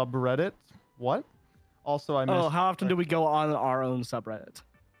yells subreddit? What? Also, I missed. Oh, how often do we go on our own subreddit?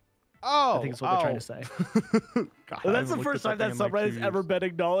 Oh, I think that's what they're trying to say. God, I And that's haven't the looked first at time that thing in, like, 2 subreddit's years. ever been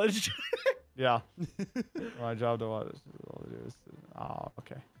acknowledged. Yeah. My job to watch. Oh,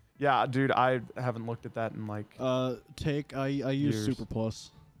 okay. Yeah, dude, I haven't looked at that in like. I use Years. Super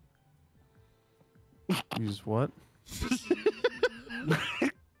Plus. Use what?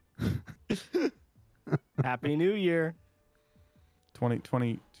 Happy New Year. 20,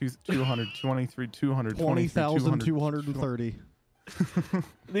 200, 23, 200, 20,230.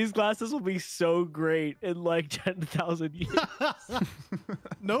 These glasses will be so great in like 10,000 years.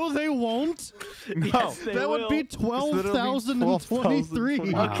 No, they won't. Yes, they That would be will. 12,023.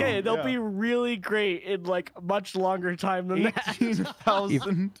 12,023. Wow. Okay, they'll Yeah. be really great in like a much longer time than that.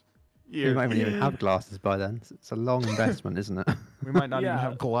 18,000 you years. might even have glasses by then. It's a long investment, isn't it? We might not even Yeah.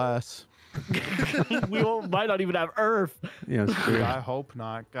 have glass. Might not even have Earth. Yeah, it's true. I hope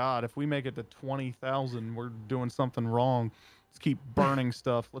not. God, if we make it to 20,000, we're doing something wrong. Let's keep burning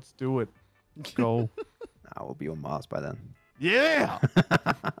stuff. Let's do it. Let's go. We'll be on Mars by then. Yeah.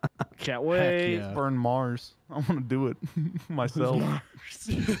 Can't wait. yeah. Burn Mars. I want to do it myself.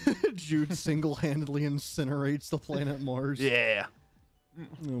 Jude single-handedly incinerates the planet Mars. Yeah.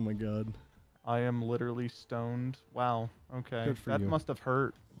 Oh my god. I am literally stoned. Wow. Okay. Good for That you. must have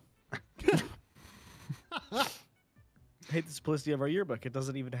hurt. I hate the simplicity of our yearbook. It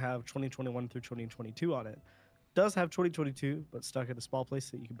doesn't even have 2021 through 2022 on it. It does have 2022, but stuck at a small place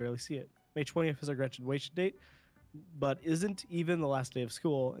that you can barely see it. May 20th is our graduation date, but isn't even the last day of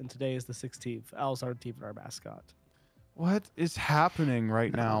school, and today is the 16th. Owls aren't even our mascot. What is happening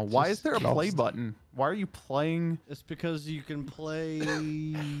right No, now? Why is just there a play lost. button? Why are you playing It's because you can play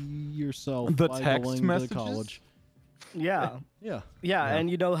yourself the by text going messages? to college. Yeah. Yeah. Yeah, Yeah. and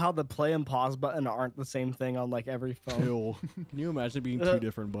you know how the play and pause button aren't the same thing on like every phone? Ew. Can you imagine being two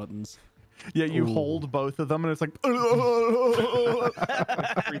different buttons? Yeah, you Ooh. hold both of them and it's like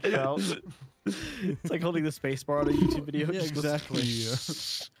freaked out. It's like holding the space bar on a YouTube video. Yeah, Just- exactly.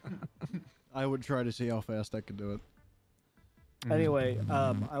 I would try to see how fast I could do it. Anyway,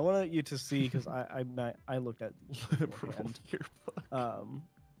 I wanted you to see because I looked at Liberal and, yearbook.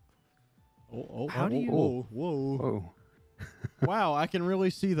 How do you- Whoa, whoa. Whoa. Wow, I can really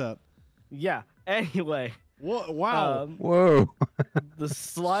see that. yeah. Anyway, Whoa, wow. Whoa. the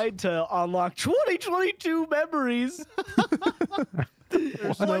slide to unlock 2022 memories.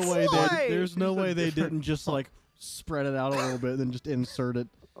 There's no What way slide? there's no way they didn't just like spread it out a little bit and then just insert it.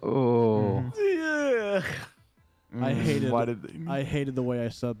 Oh. Yeah. I hated Why it. did they... I hated the way I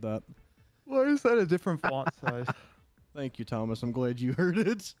said that. Why is that a different font size? Thank you, Thomas. I'm glad you heard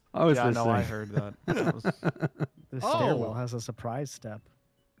it. I was Yeah, no, I listening. heard that. That was- The Oh. stairwell has a surprise step.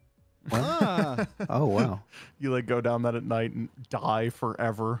 Ah, Oh wow. You like go down that at night and die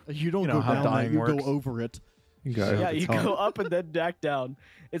forever. you don't You know go how down that, dying you works. go over it. You go over Yeah, the you top. go up and then back down.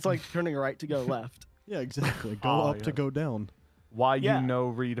 It's like turning right to go left. Yeah, exactly. Go Ah, up to yeah. go down. Why Yeah. you know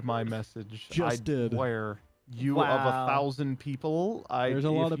read my message? Just I did. Where you of Wow. 1,000 people? There's a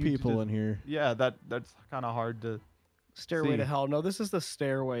lot of people in here. Yeah, that's kind of hard to. Stairway to See. hell. No, this is the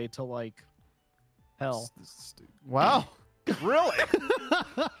stairway to like hell. Wow, really?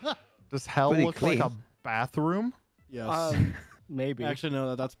 Does hell Pretty look like a clean. bathroom? Yes. Maybe. Actually,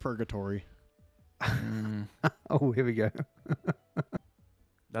 no, that's purgatory. Oh, here we go.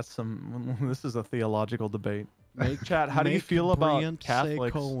 That's some. This is a theological debate. Make, Chat, how do you make feel about Brient say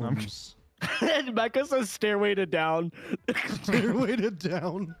Catholics? No, I'm columns. And Becca says stairway to down. Stairway to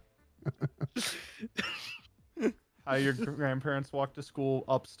down. How your grandparents walk to school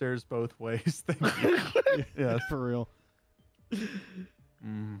upstairs both ways. Thank you. Yeah, for real.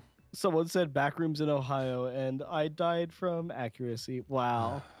 Mm. Someone said backrooms in Ohio, and I died from accuracy.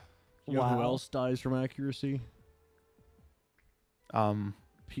 Wow. You know who else dies from accuracy?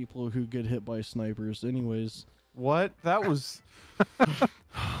 People who get hit by snipers. Anyways. What? That was.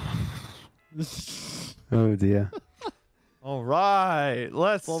 Oh dear. All right.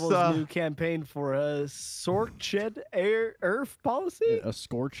 Let's. Volvo's new campaign for a scorched earth policy? A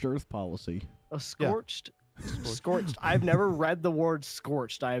scorched earth policy. A scorched? Scorched. I've never read the word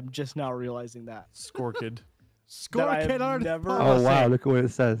scorched. I am just now realizing that. Scorked. That I have Scorched earth never- policy. Oh wow, look at what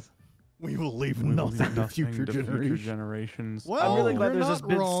it says. We will leave We will nothing leave to future to generations. generations. Well, I'm really glad you're there's this not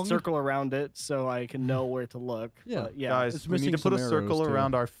big wrong. circle around it so I can know where to look. Yeah. But yeah. Guys, it's we need to missing put a some circle arrows, too.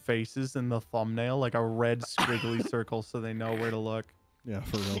 around our faces in the thumbnail, like a red squiggly circle, so they know where to look. Yeah,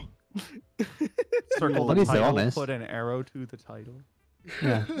 for real. Circle At the least they're title. honest. Put an arrow to the title.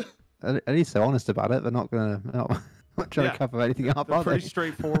 Yeah. At least they're honest about it. They're not gonna not trying Yeah. to cover anything up, They're are they? pretty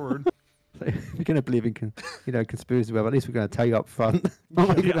straightforward. So if you're gonna believe in conspiracy, well, at least we're gonna tell you up front. Not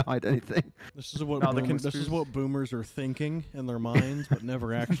like you're gonna hide anything. This is what No, the this is what boomers are thinking in their minds, but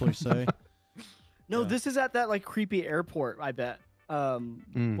never actually say. No, Yeah. this is at that like creepy airport, I bet.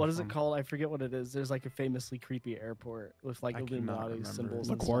 What is it Um, called? I forget what it is. There's like a famously creepy airport with like I cannot Illuminati remember. symbols.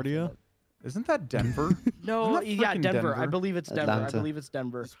 and stuff LaGuardia? in it. Isn't that Denver? No, Isn't that yeah, frickin' Denver. I Denver? believe it's Denver. I Atlanta. believe it's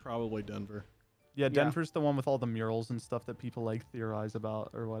Denver. It's probably Denver. Yeah, Denver's the one with all the murals and stuff that people like theorize about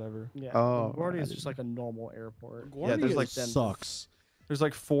or whatever. Yeah. Oh, LaGuardia I is just like a normal airport. Yeah, there's LaGuardia like sucks. There's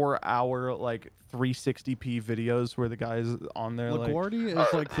like 4-hour like 360p videos where the guy's on there like LaGuardia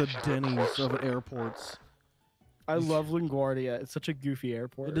is like the Denny's of airports. I love LaGuardia. It's such a goofy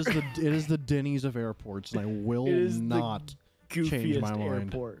airport. It is the Denny's of airports, and I will It is the not. goofiest my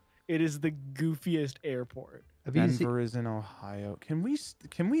mind. airport. It is the goofiest airport. Have you seen? Denver is in Ohio. Can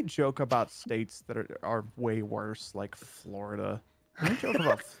we joke about states that are way worse, like Florida? Can we joke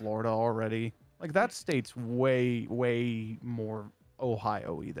about Florida already? Like that state's way more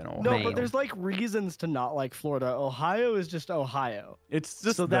Ohio-y than Ohio. No, Maine. but there's like reasons to not like Florida. Ohio is just Ohio. It's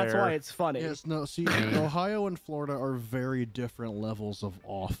just So that's there. why it's funny. Yes, no, see, Ohio and Florida are very different levels of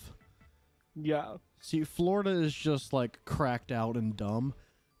off. Yeah. See, Florida is just like cracked out and dumb.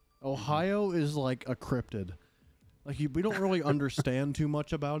 Ohio is like a cryptid. Like we don't really understand too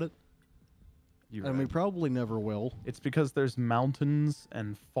much about it, You're and we right. probably never will. It's because there's mountains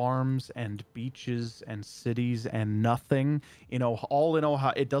and farms and beaches and cities and nothing all in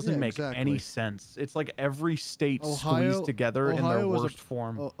Ohio. It doesn't Yeah, make any exactly. sense. It's like every state Ohio- squeezed together in their Ohio is a- worst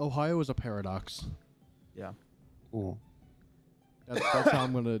form. Ohio is a paradox. Yeah. Ooh. That's how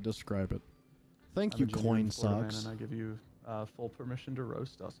I'm going to describe it. Thank I'm you, a genuine coin Florida man, socks. and I give you full permission to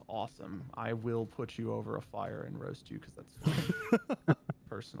roast us. Awesome. I will put you over a fire and roast you because that's fun.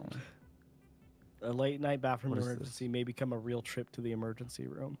 Personally. A late night bathroom What is emergency may become a real trip to the emergency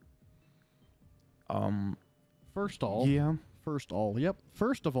room. First all, Yeah. First all, yep.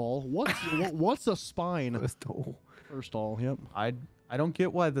 First of all, what's a spine? First of all. First all, yep. I don't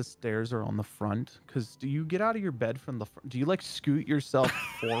get why the stairs are on the front. Because do you get out of your bed from the front? Do you like scoot yourself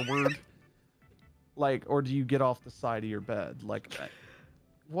forward? Like, or do you get off the side of your bed? Like,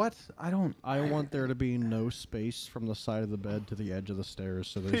 what? I want there to be no space from the side of the bed to the edge of the stairs,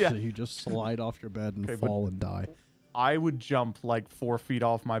 so that Yeah. you just slide off your bed and Okay, but- fall and die. I would jump like 4 feet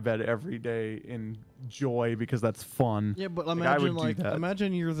off my bed every day in joy because that's fun. Yeah, but I imagine would do that.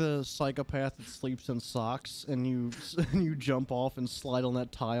 imagine you're the psychopath that sleeps in socks, and you jump off and slide on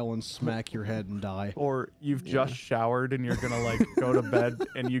that tile and smack your head and die. Or you've just showered and you're gonna like go to bed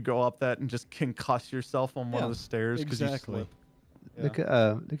and you go up that and just concuss yourself on one of Yeah, the stairs because you exactly. slip. Look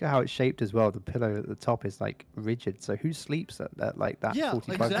at how it's shaped as well. The pillow at the top is like rigid. So who sleeps at that like that Yeah,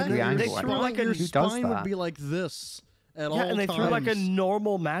 45 exactly. degree Your angle? threw like a- your who does spine would that? be like this at all Yeah, and they times. threw like a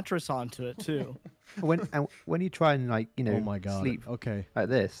normal mattress onto it too. when you try and like Oh my god. sleep Okay. like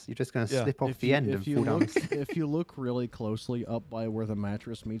this, you're just gonna Yeah. slip off If the you, end if and you fall down. look, if you look really closely up by where the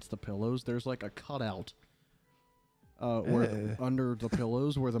mattress meets the pillows, there's like a cutout where under the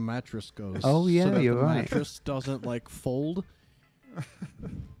pillows where the mattress goes. Oh, yeah, so that you're the right. mattress doesn't like fold.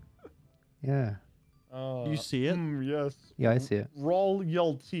 Yeah, You see it? Yes. yeah, I see it.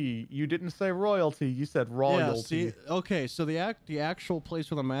 Royalty. You didn't say royalty. You said royalty. Yeah. See. Okay. So the actual place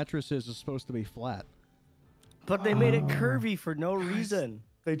where the mattress is supposed to be flat. But they made it curvy for no reason.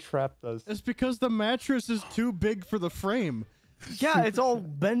 They trapped us. It's because the mattress is too big for the frame. Yeah, it's all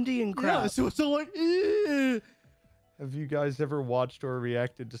bendy and crap. Yeah. So it's all like. "Eh." Have you guys ever watched or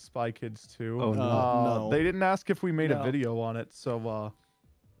reacted to Spy Kids 2? Oh, no. No. They didn't ask if we made No. a video on it, so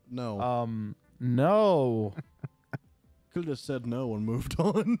No. no. Could have said no and moved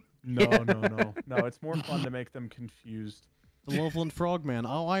on. No, no. No, it's more fun to make them confused. The Loveland Frogman.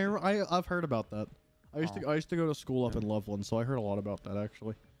 Oh, I've heard about that. I used to go to school up in Loveland, so I heard a lot about that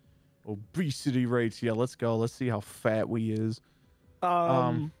actually. Obesity rates. Yeah, let's go. Let's see how fat we is.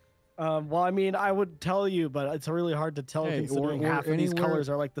 Well, I mean, I would tell you, but it's really hard to tell considering half of these colors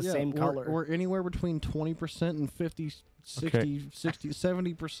are like the same color. Or anywhere between 20% and 50, 60, 60,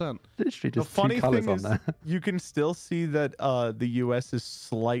 70%. Literally The just two funny colors thing on is, there. you can still see that the U.S. is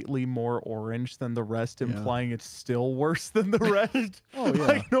slightly more orange than the rest, Yeah. implying it's still worse than the rest. Oh, yeah.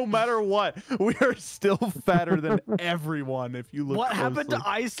 Like no matter what, we are still fatter than everyone. If you look, What happened to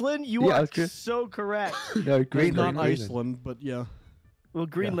closely. Iceland? You Yeah, I are was gonna- so correct. No, It's Greenland. not Iceland, but yeah. Well,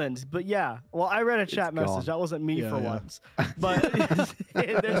 Greenland, but yeah. Well, I read a chat message. gone. That wasn't me Yeah, for yeah. once. But there's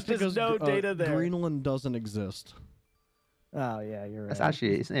Because just no data there. Greenland doesn't exist. Oh yeah, you're right. That's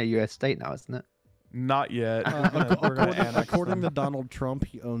actually it's a US state now, isn't it? Not yet. We're gonna annex According to them. Donald Trump,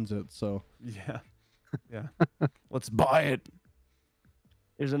 he owns it. So Yeah. Let's buy it.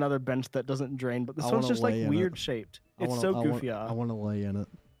 There's another bench that doesn't drain, but this I one's wanna just like lay in weird it. shaped. I It's wanna- so I goofy. I want to lay in it,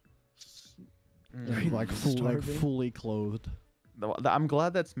 Mm. like Starving. fully clothed. I'm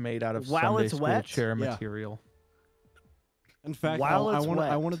glad that's made out of While Sunday it's school wet? chair Yeah. material. In fact, While I it's want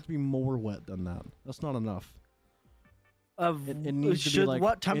wet. it to be more wet than that. That's not enough. Of It needs to be should like-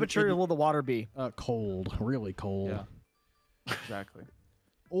 what temperature will the water be? Cold, really cold. Yeah. Exactly.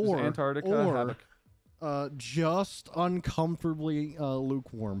 Or Does Antarctica or have a just uncomfortably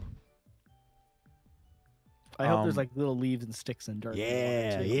lukewarm. I hope there's Um, like little leaves and sticks and dirt. in the water,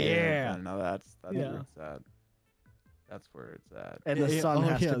 Yeah, too. yeah. No, that's Yeah. where it's at. That's where it's at. And Yeah, the yeah, sun oh,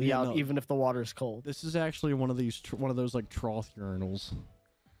 has yeah, to be yeah, out no. even if the water's cold. This is actually one of those like trough urinals.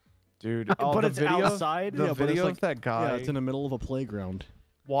 Dude, But the it's video, outside? The Yeah, but it's video like- of that guy Yeah, it's in the middle of a playground.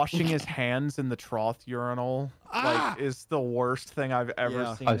 washing his hands in the trough urinal like is the worst thing I've ever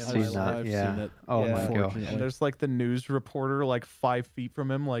Yeah. seen. I've in seen my that. life. I've yeah. seen it. Oh Yeah. my god. Unfortunately. And there's like the news reporter like 5 feet from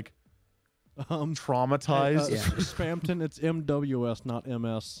him, like, Traumatized. Yeah. Spamton, it's MWS, not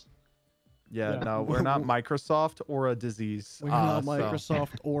MS. Yeah, Yeah. no, we're not Microsoft or a disease. We're not so-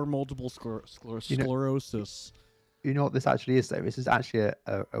 Microsoft or multiple sclerosis. You know what this actually is, though? This is actually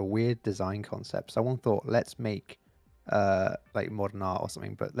a weird design concept. Someone thought, let's make like modern art or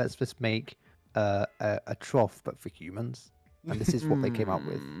something, but let's just make a trough but for humans. And this is what they came up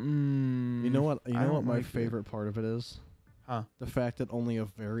with. You know what? You I know what don't my like it. favorite part of it is? Huh. The fact that only a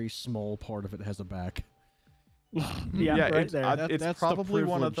very small part of it has a back. Yeah, right it's, there. it's That's the probably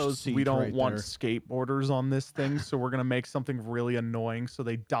one of privileged those seat we don't right want there. skateboarders on this thing, so we're gonna make something really annoying so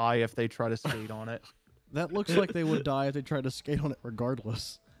they die if they try to skate on it. That looks like they would die if they tried to skate on it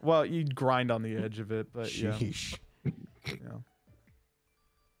regardless. Well, you'd grind on the edge of it, but yeah. Sheesh.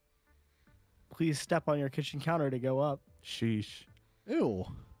 Please step on your kitchen counter to go up. Sheesh. Ew.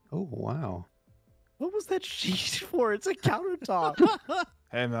 Oh, wow. What was that sheesh for? It's a countertop.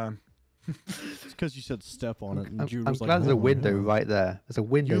 Hey man, It's because you said step on it, and I'm Jude I'm was glad like, there's a "Oh, window yeah." right there. There's a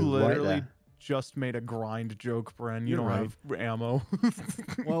window you right literally there. just made a grind joke, Bren. You You're don't right. have ammo.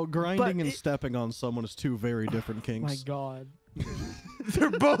 Well, grinding and it- stepping on someone is two very different kinks. My God. They're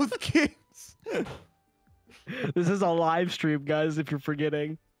both kings. This is a live stream, guys, if you're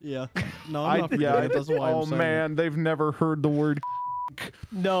forgetting. Yeah. No, I'm not forgetting yeah. it. That's why Oh I'm saying man, they've never heard the word.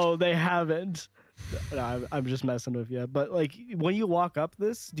 No, they haven't. No, I'm just messing with you. But like, when you walk up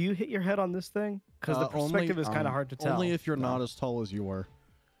this, do you hit your head on this thing? Because the only- perspective is kind of hard to tell. Only if you're not as tall as you are.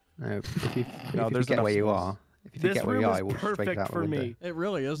 No, if you, No, if you there's get enough where you space. are, if you This get where room you are, is I will straight perfect out the for window. me. It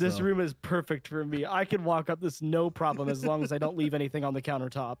really is. This though. room is perfect for me. I can walk up this no problem as long as I don't leave anything on the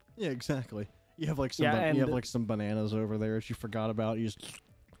countertop. Yeah, exactly. You have like some. Yeah, you have and- like some bananas over there that you forgot about. You just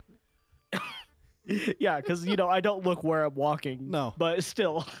Yeah, because I don't look where I'm walking. No. But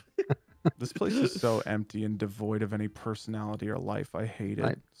still. This place is so empty and devoid of any personality or life. I hate it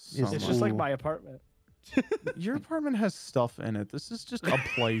Right. so It's It's much. just like Ooh. my apartment. Your apartment has stuff in it. This is just a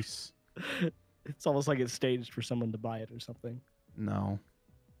place. It's almost like it's staged for someone to buy it or something. No.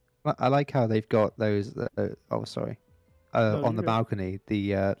 I like how they've got those. Oh, sorry. Oh, On the you're good. balcony,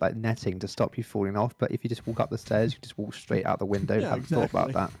 the like netting to stop you falling off. But if you just walk up the stairs, you just walk straight out the window. Yeah, Haven't thought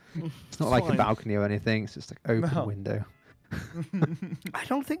about that. It's not like fine. a balcony or anything. It's just an open No. window. I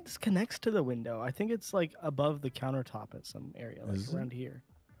don't think this connects to the window. I think it's like above the countertop at some area, like Is it? around here.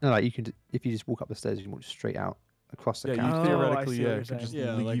 No, like you can. If you just walk up the stairs, you can walk straight out across the Yeah, you counter. Oh, I theoretically, see what yeah, you're could just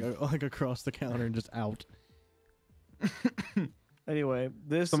yeah, leave. like across the counter and just out. Anyway,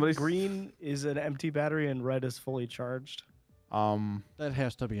 this Somebody's- green is an empty battery and red is fully charged. That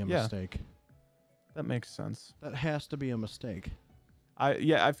has to be a Yeah. mistake. That makes sense. That has to be a mistake.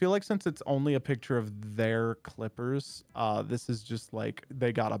 I feel like since it's only a picture of their clippers, this is just like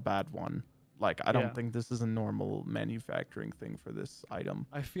they got a bad one. Like I don't Yeah. think this is a normal manufacturing thing for this item.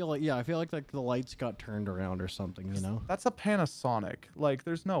 I feel like the lights got turned around or something. You know? That's a Panasonic. Like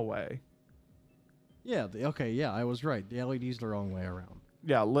there's no way. Yeah. Okay. Yeah, I was right. The LED's the wrong way around.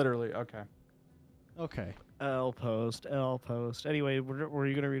 Yeah, literally. Okay. Okay. L post. Anyway, were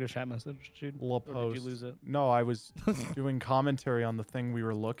you gonna read a chat message, Jude? La Or did post. you lose it? No, I was doing commentary on the thing we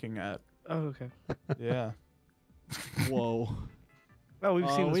were looking at. Oh, okay. Yeah. Whoa. Oh, we've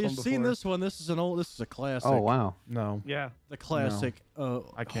seen this we've one seen before. this one. This is a classic. Oh wow! No. Yeah. The classic.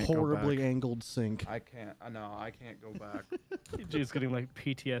 I can't go horribly back. angled sink. I can't. No, I can't go back. Jude's getting like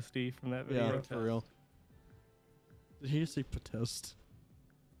PTSD from that Yeah, video. for real. Did he say protest?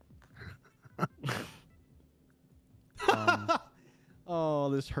 Oh,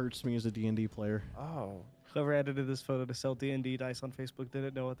 this hurts me as a D&D player. Oh. Whoever edited this photo to sell D&D dice on Facebook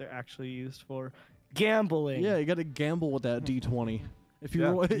didn't know what they're actually used for. Gambling. Yeah, you got to gamble with that D20. If you Yeah.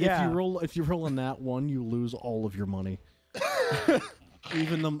 roll, Yeah. if you roll a nat 1, you lose all of your money.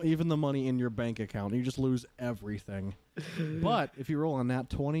 even the money in your bank account, you just lose everything. But if you roll a nat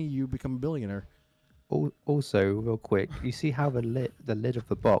 20, you become a billionaire. Also, real quick, you see how the lid of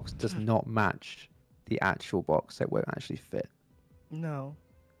the box does not match the actual box, so it won't actually fit. No.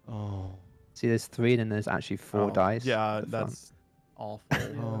 Oh. See, there's 3 and then there's actually 4 Oh, dice. Yeah, at the front. that's awful.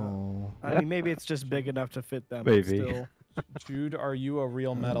 Oh. I mean, maybe it's just big enough to fit them. Maybe. But still. Jude, are you a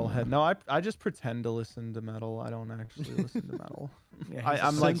real metalhead? No, I just pretend to listen to metal. I don't actually listen to metal. Yeah, he's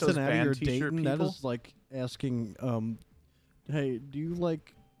I'm like those Cincinnati band or t-shirt Dayton, that people. is like asking, hey, do you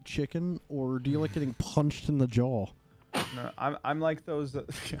like chicken or do you like getting punched in the jaw? No, I'm like those.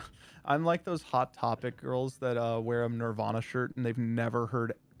 I'm like those Hot Topic girls that wear a Nirvana shirt and they've never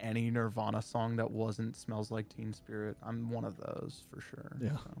heard any Nirvana song that wasn't "Smells Like Teen Spirit." I'm one of those for sure.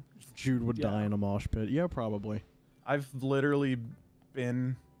 Yeah. so. Jude would Yeah. die in a mosh pit. Yeah, probably. I've literally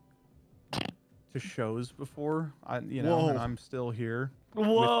been to shows before. You know, and Whoa. I'm still here.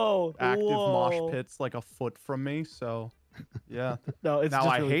 Whoa! Active whoa. mosh pits like a foot from me. So, yeah. No, it's Now just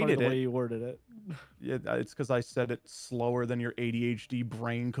I really funny hated the it. way you worded it. Yeah, it's because I said it slower than your ADHD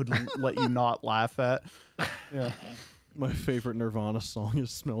brain could let you not laugh at. Yeah. My favorite Nirvana song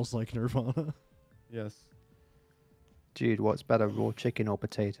is "Smells Like Nirvana." Yes. Jude, what's better, raw chicken or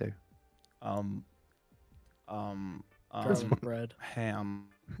potato? Garlic bread. Ham.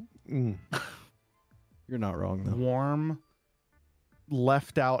 Mm. You're not wrong though. Warm,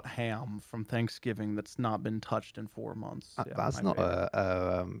 left out ham from Thanksgiving that's not been touched in 4 months. Yeah, That's my not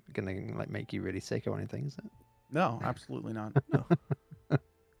favorite. gonna like make you really sick or anything, is it? No, absolutely not. No.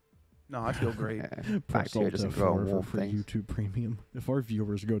 No, I feel great. Yeah. Press Bacteria Alt doesn't F4 grow on for warm free things. YouTube Premium. If our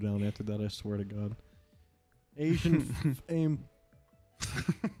viewers go down after that, I swear to God. Asian aim.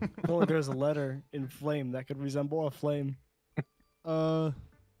 If only there's a letter in flame that could resemble a flame. Oh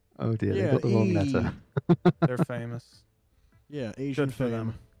dear, Yeah, they got the wrong letter. They're famous. Yeah, Asian Good for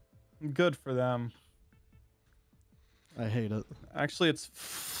fame. them. Good for them. I hate it. Actually, it's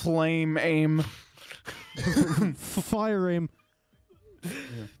flame aim. Fire aim.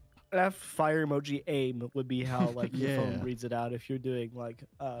 That fire emoji aim would be how like your phone Yeah. reads it out if you're doing like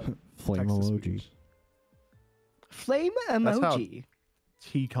Flame text-to-speech. emoji. Flame That's how- emoji.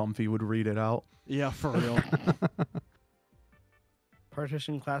 T Comfy would read it out. Yeah, for real.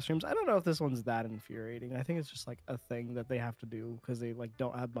 Partition classrooms. I don't know if this one's that infuriating. I think it's just like a thing that they have to do because they like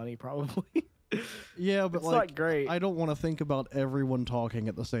don't have money probably. Yeah, but It's like, not great. I don't want to think about everyone talking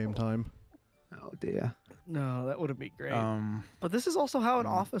at the same time. Oh dear. No, that wouldn't be great. Um, But this is also how an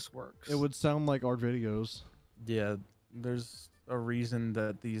office works. It would sound like our videos. yeah, there's a reason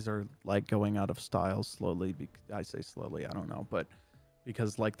that these are like going out of style slowly. I say slowly, I don't know, but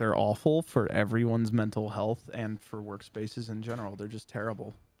because like they're awful for everyone's mental health and for workspaces in general. They're just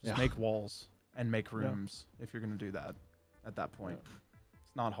terrible. Just Yeah. make walls and make rooms if you're gonna do that. At that point,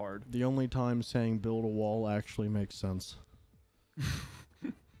 it's not hard. The only time saying build a wall actually makes sense.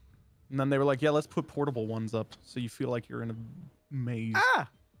 And then they were like, yeah, let's put portable ones up so you feel like you're in a maze. Ah!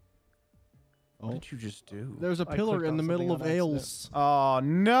 What Oh, did you just do? there's a I pillar clicked in the on middle of something on ales. Oh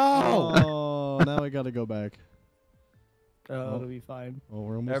no! Oh, now I gotta go back. Oh, it'll be fine. Oh,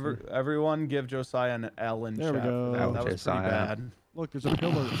 we're almost there. Everyone give Josiah an L in There we chat. for go. That, Oh, that was pretty Josiah. bad. Look, there's a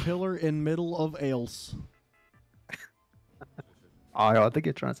pillar in middle of ales. Aisle. I think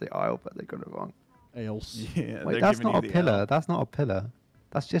you're trying to say aisle, but they got it wrong. Ales. Yeah, Wait, they're that's giving not you a the L. pillar. That's not a pillar.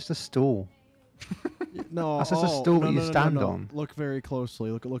 That's just a stool. No, That's just a oh, stool no, that you no, no, stand no. on. Look very closely.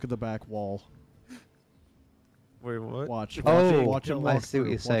 Look at the back wall. Wait, what? Watch. Oh, watch him I walk see what through.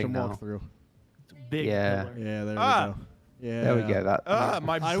 you're Watch saying him now. walk through. It's a big Yeah. pillar. Yeah, there Ah! we go. Yeah. There we go. That. Ah, that's-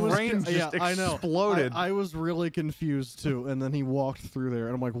 my I was brain con- just yeah, I know. exploded. I was really confused too, and then he walked through there,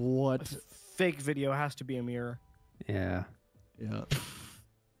 and I'm like, "What?" Fake video has to be a mirror. yeah. Yeah.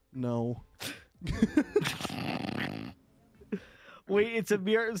 No. Wait, it's a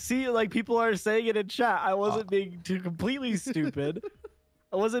mirror. See, like people are saying it in chat. I wasn't being too completely stupid.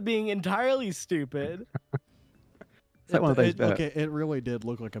 I wasn't being entirely stupid. It's like one of those. Okay, it really did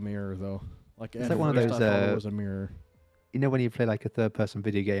look like a mirror, though. Like, It's at like one of first those, I thought it was a mirror. You know when you play like a third-person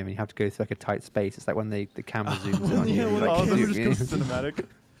video game and you have to go through like a tight space. It's like when the camera zooms in on you. yeah, and you, when like, Oh, the they're shoot, just you know? go cinematic.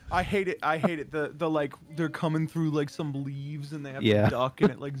 I hate it. I hate it. The like they're coming through like some leaves and they have Yeah. to duck and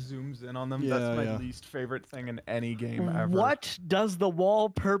it like zooms in on them. Yeah, That's my yeah. least favorite thing in any game ever. What does the wall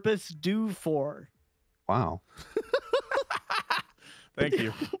purpose do for? Wow. Thank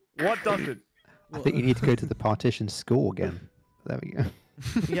you. What does it? I think you need to go to the partition school again. There we go.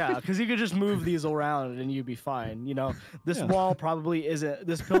 Yeah, because you could just move these around and you'd be fine. You know, this Yeah. wall probably isn't.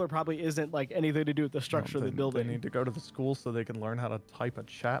 This pillar probably isn't like anything to do with the structure of the They building. need to go to the school so they can learn how to type a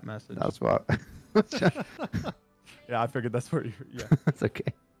chat message. That's what. Yeah, I figured that's where you. Yeah. That's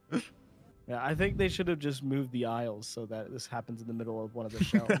okay. Yeah, I think they should have just moved the aisles so that this happens in the middle of one of the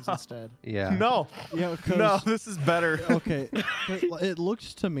shelves instead. Yeah. No. Yeah, No, 'cause- this is better. Okay, it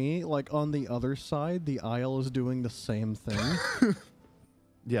looks to me like on the other side, the aisle is doing the same thing.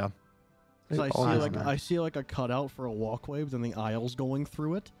 Yeah. 'Cause I Oh, see that's like nice. I see like a cutout for a walkway, but then the aisle's going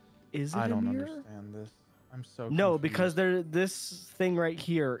through it. Is it I a don't mirror? understand this. I'm so No, confused. because this thing right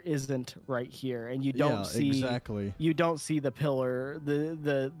here isn't right here, and you don't Yeah, see exactly. you don't see the pillar,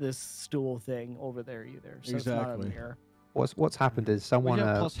 this stool thing over there either. So it's not a Exactly. mirror. What's happened is Well, someone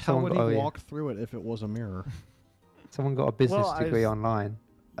yeah, plus, how someone would got he a, walk through it if it was a mirror? someone got a business Well, degree I've- online,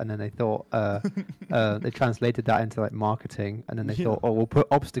 and then they thought they translated that into like marketing, and then they thought, oh, we'll put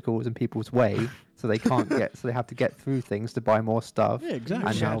obstacles in people's way so they can't get, so they have to get through things to buy more stuff. Yeah, exactly.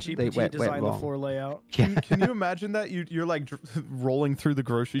 And now ChatGPT they went designed the wrong. floor layout. Yeah. Can you imagine that you're like rolling through the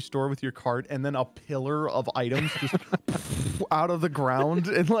grocery store with your cart, and then a pillar of items just out of the ground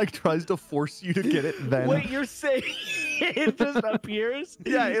and like tries to force you to get it? Then Wait, you're saying it just appears?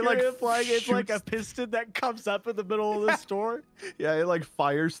 Yeah, it, You're like, implying it's like a shoots- piston that comes up in the middle of the store. yeah, it like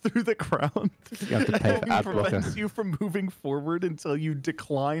fires through the ground. You have to pay It for ad blocker. prevents you from moving forward until you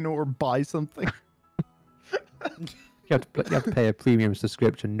decline or buy something. You have to pay a premium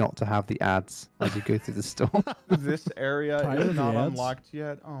subscription not to have the ads as you go through the store. This area Tired is of the not ads? unlocked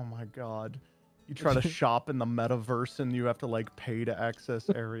yet. Oh my god. You try to shop in the metaverse and you have to like pay to access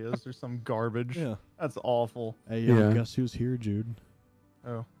areas or some garbage. Yeah. That's awful. Hey, Yeah. guess who's here, Jude?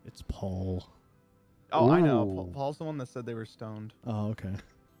 Oh. It's Paul. Oh, I know. Ooh. Paul's the one that said they were stoned. Oh, okay.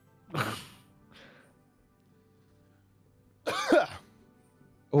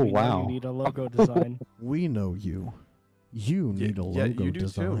 Oh, We know wow. You need a logo design. We know you. You need a yeah, logo you do too.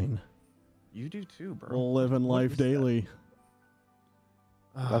 design. You do too, bro. Living What life is that? daily.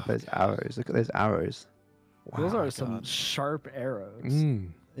 Love those arrows. Look at those arrows. Those Oh are my some God. sharp arrows. Mm.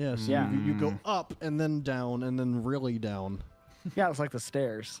 Yeah, so Yeah. you go up and then down and then really down. Yeah, it's like the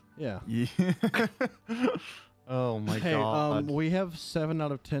stairs. Yeah. Yeah. Oh my Hey, god. we have 7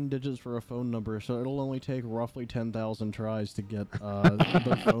 out of 10 digits for a phone number, so it'll only take roughly 10,000 tries to get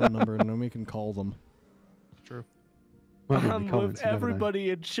their phone number, and then we can call them. True. Might be in the comments, With you never know. everybody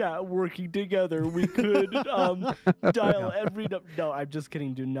in chat working together, we could dial every No, I'm just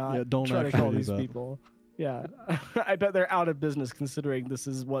kidding. Do not Yeah, don't try to actually call do these that. people. Yeah, I bet they're out of business considering this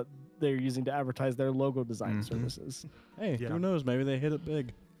is what they're using to advertise their logo design services. Hey, Yeah. who knows? Maybe they hit it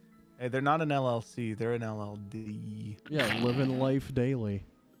big. Hey, they're not an LLC. They're an LLD. Yeah, living life daily.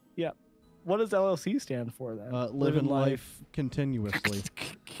 What does LLC stand for then? Living life continuously.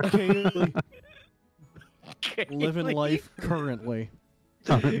 Kaylee. Living life currently.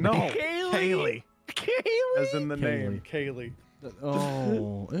 No, Kaylee. Kaylee. As in the name, Kaylee.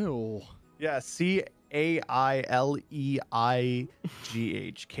 Oh, ew. Yeah, Caileigh,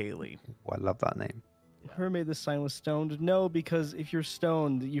 Kaylee. Oh, I love that name. Whoever made this sign was stoned. No, because if you're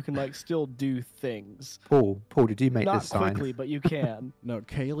stoned, you can like still do things. Paul, did you make Not this sign? quickly, but you can. No,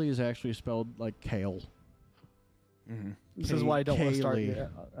 Kaylee is actually spelled like kale. Mm-hmm. This is why I don't want to start Kaylee. your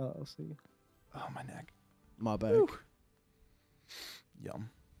LLC. Oh, my neck. My bad. Whew. Yum.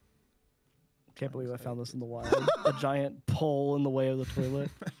 Can't believe I found this in the wild. A giant pole in the way of the toilet.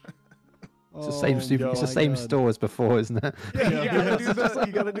 It's the same, it's the my same God. store as before, isn't it? Yeah, you Yeah, gotta it's do the,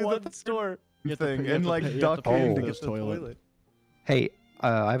 you gotta do one the store. You have to thing pay- you have and to like pay- you have to duck pay in for to this get the toilet. Hey,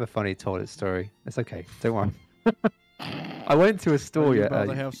 I have a funny toilet story. It's okay. Don't worry. I went to a Are store. you Yeah, about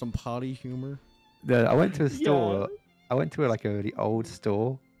to have some potty humor? I went to a store. Yeah. I went to like a really old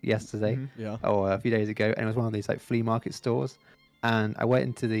store yesterday, Mhm. Yeah. or a few days ago, and it was one of these like flea market stores. And I went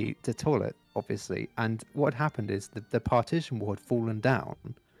into the toilet, obviously, and what happened is the partition wall had fallen down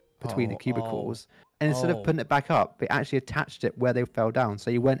between the Oh, cubicles, and instead of putting it back up, it actually attached it where they fell down. So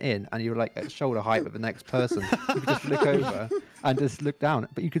you went in, and you were like at shoulder height with the next person. You could just look over and just look down,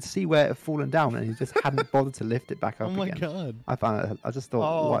 but you could see where it had fallen down, and you just hadn't bothered to lift it back up Oh my again. god. I found it. I just thought,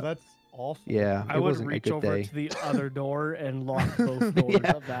 Oh, what? that's awful. Yeah, I it would wasn't a reach good over day. to the other door and lock both doors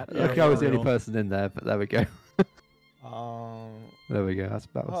Yeah. of that. Like area. I was the only real. person in there, but there we go. There we go. That was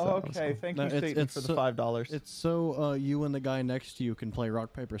Oh, that was okay. all. Thank No, you, it's- Satan, it's for the so- $5. It's so you and the guy next to you can play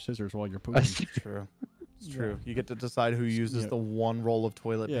rock, paper, scissors while you're pooping. True. It's true. You get to decide who uses Yeah. the one roll of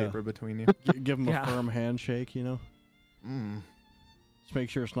toilet Yeah. paper between you. Give him Yeah. a firm handshake, you know? Mm. Just make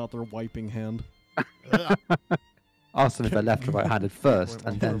sure it's not their wiping hand. Ask them if they're left or right-handed first,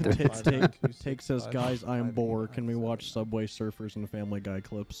 and then do it. Take says, guys, I am bored. Can we watch Subway Surfers and Family Guy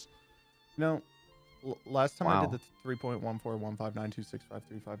clips? No. Last time I Wow. did the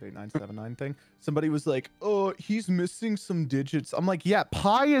 3.141592653588979 thing, somebody was like, "Oh, he's missing some digits." I'm like, "Yeah,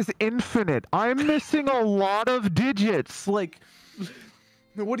 pi is infinite. I'm missing a lot of digits. Like,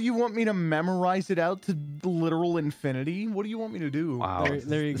 what do you want me to memorize it out to literal infinity? What do you want me to do?" Wow,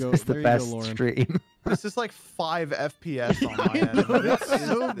 There you this go. is the There you go, best Lauren. stream. This is like 5 FPS on my end. It's What is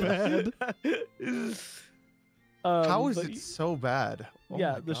so this? bad. How is but it so bad? Oh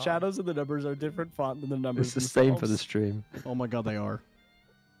yeah, my the God. shadows of the numbers are different font than the numbers. It's the same for the themselves. stream. Oh my god, they are.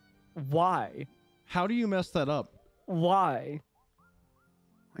 Why? How do you mess that up? Why?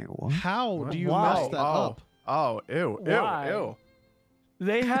 Wait, what? How do you Why? mess that up? Oh, ew, Why? ew.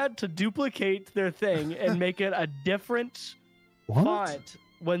 They had to duplicate their thing and make it a different What? font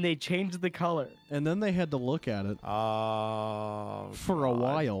when they changed the color. And then they had to look at it Oh, for a God.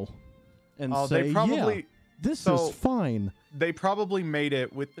 while and Oh, say, they probably yeah, this so- is fine. they probably made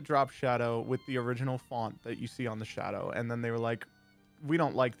it with the drop shadow with the original font that you see on the shadow, and then they were like, we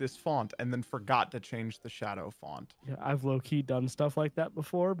don't like this font, and then forgot to change the shadow font. Yeah, I've low key done stuff like that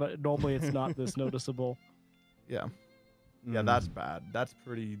before, but normally it's not this noticeable. Yeah. Yeah, that's bad. That's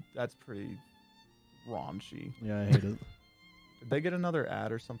pretty raunchy. Yeah, I hate it. Did they get another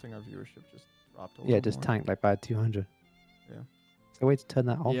ad or something? Our viewership just dropped a little Yeah, just more. tanked like by 200. Yeah. Is there a way to turn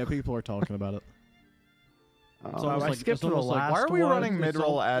that off? Yeah, people are talking about it. It's Oh, almost I like- skipped it's to the almost like- last Why are we one. running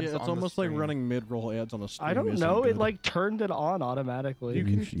mid-roll ads Yeah, it's on the almost like stream? running mid-roll ads on a stream. I don't isn't know. It good. like turned it on automatically. You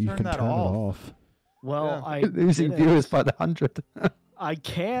can turn that turn off. it off. Well, Yeah. I losing didn't. viewers by the 100. I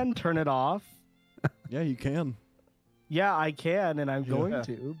can turn it off. Yeah, you can. Yeah, I can, and I'm Yeah. going Yeah.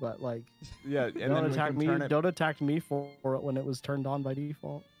 to. But like, Yeah, and then don't we attack can me. turn it. Don't attack me for it when it was turned on by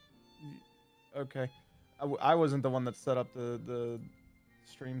default. Okay. I wasn't the one that set up the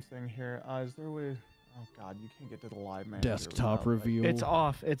stream thing here. Is there a way? Oh God, you can't get to the live manager. Desktop without, like- review. It's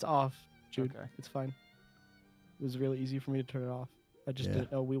off. It's off, Jude. Okay. It's fine. It was really easy for me to turn it off. I just Yeah.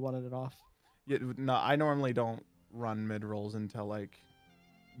 didn't know we wanted it off. Yeah, no, I normally don't run mid rolls until like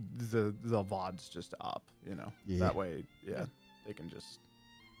the VOD's just up. You know, Yeah. that way, yeah, they can just.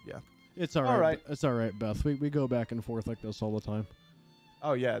 It's all right. right. It's all right, Beth. We go back and forth like this all the time.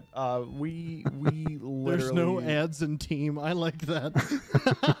 Oh yeah, we literally. There's no ads in team. I like that.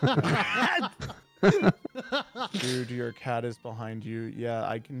 Dude, your cat is behind you. Yeah,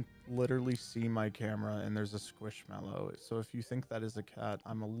 I can literally see my camera, and there's a squishmallow. So if you think that is a cat,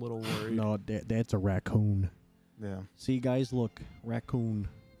 I'm a little worried. No, that's a raccoon. Yeah, See, guys, look, raccoon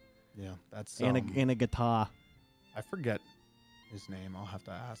yeah, that's and a guitar. I forget his name. I'll have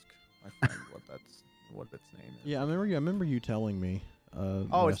to ask my friend what its name is. Yeah, I remember you telling me.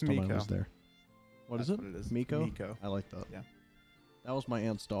 Oh, it's last time I Miko. was there. What That's is it? what it is. Miko. Miko. I like that. Yeah. That was my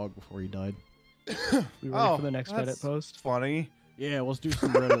aunt's dog before he died. We ready Oh, for the next Reddit that's post? Funny. Yeah, let's do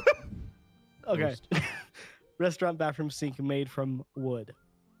some Reddit. Okay. post. Restaurant bathroom sink made from wood.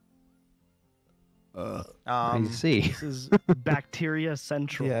 I see. This is bacteria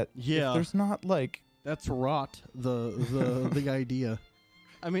central. Yeah, Yeah. If there's not like That's rot. The idea.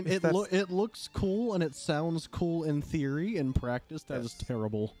 I mean, If it looks cool and it sounds cool in theory. In practice, that is Yes.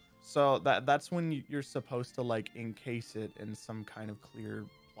 terrible. so that's when you're supposed to like encase it in some kind of clear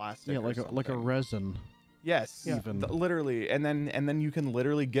plastic. Yeah, or like a something. resin. Yes, Even. literally, and then you can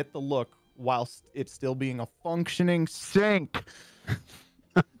literally get the look whilst it's still being a functioning sink.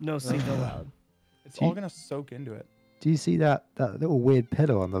 No sink allowed. It's Do all you- gonna soak into it. Do you see that little weird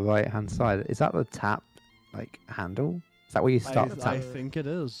pillar on the right hand side? Is that the tap like handle? Is that where you start the I tap? think it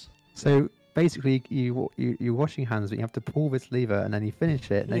is. So basically, you're washing hands, but you have to pull this lever, and then you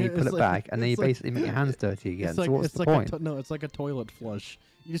finish it, and then Yeah, you pull it's it like- back, and then you it's like- basically make your hands dirty again. It's So like what's it's the like point? no, it's like a toilet flush.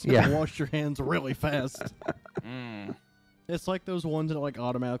 You just Yeah. gotta wash your hands really fast. Mm. It's like those ones that like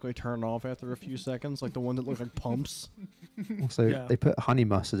automatically turn off after a few seconds, like the one that look like pumps. Also, Yeah. they put honey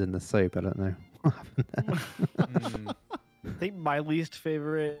mustard in the soap. I don't know. Mm. I think my least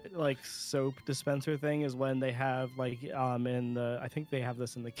favorite like soap dispenser thing is when they have like in the I think they have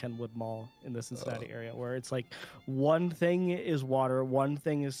this in the Kenwood Mall in the Cincinnati area where it's like one thing is water, one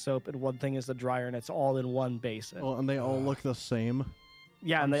thing is soap, and one thing is the dryer, and it's all in one basin. Well, and they all look the same.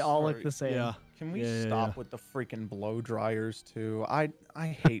 yeah, and I'm they all look sorry. the same. Yeah. Can we Yeah, stop yeah. with the freaking blow dryers too? I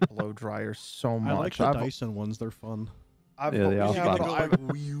hate blow dryers so much. I like the I've- Dyson ones; they're fun. I've Yeah, they always are had fun.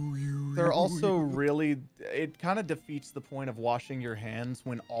 them. They're also really. It kind of defeats the point of washing your hands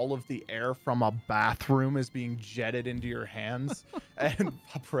when all of the air from a bathroom is being jetted into your hands and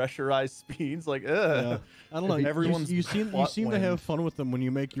pressurized speeds. Like, Yeah. ugh. I don't know. Everyone's you seem butt to wind. have fun with them when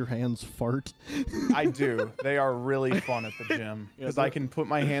you make your hands fart. I do. They are really fun at the gym Yeah, because I can put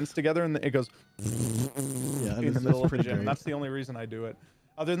my hands together and it goes Yeah, in the it's middle of the pretty gym. great. That's the only reason I do it.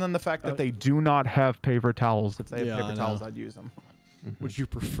 Other than the fact that they do not have paper towels. If they have Yeah, paper I towels, know. I'd use them. Would you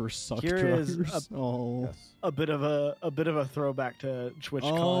prefer suck Here dryers? is Oh. Yes. A bit of a throwback to TwitchCon.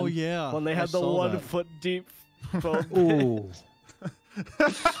 Oh yeah. when they I had the saw 1 that. foot deep foam pit. Ooh,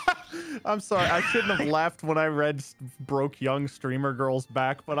 I'm sorry. I shouldn't have laughed when I read Broke Young Streamer Girl's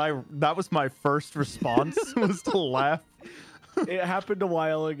back, but that was my first response was to laugh. It happened a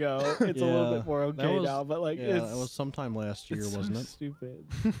while ago. It's a little Yeah, bit more that okay was- now, but like Yeah, it's it was sometime last year, it's so wasn't it? stupid.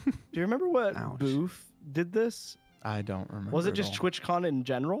 Do you remember what Ouch. Booth did this? I don't remember. Was it at just all. TwitchCon in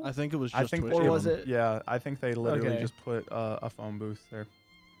general? I think it was I just think, Twitch. or was Con. it- Yeah, I think they literally Okay. just put a phone booth there.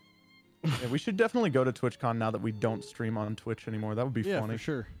 Yeah, we should definitely go to TwitchCon now that we don't stream on Twitch anymore. That would be Yeah, funny. for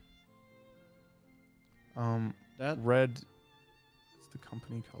sure. That Red the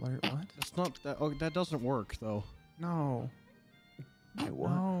company color. What? It's not that. Oh, that doesn't work though. No. Wait, what?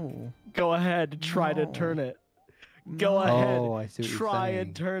 No. Go ahead, try to No. turn it. Go No. ahead, Oh, I see what you're try saying.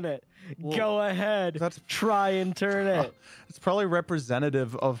 and turn it. Well, Go ahead, that's- try and turn it. It's probably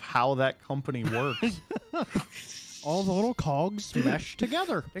representative of how that company works. All the little cogs mesh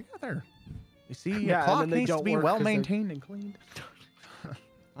together. Together. You see, Yeah, your and clock then they needs to don't be work well 'cause they're- maintained and cleaned.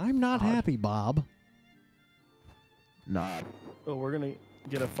 I'm not Odd. happy, Bob. Nah. Oh, we're gonna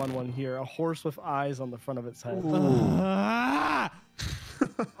get a fun one here. A horse with eyes on the front of its head. Ah!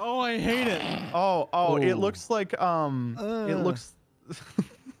 Oh, I hate it. Oh, it Ooh. looks like it looks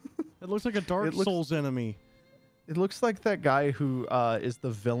It looks like a Dark It looks- Souls enemy. it looks like that guy who is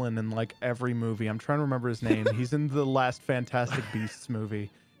the villain in like every movie. I'm trying to remember his name. He's in the last Fantastic Beasts movie.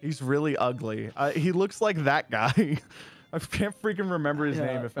 He's really ugly. He looks like that guy. I can't freaking remember his Yeah,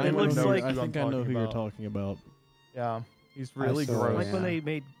 name. If it anyone looks knows like- who I I'm think I know talking who you're about. talking about. Yeah, he's really saw it, gross. Like when yeah. they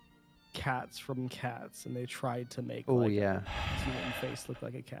made cats from cats and they tried to make Oh like yeah. a human face look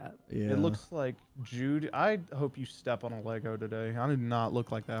like a cat. Yeah. It looks like Jude. I hope you step on a Lego today. I do not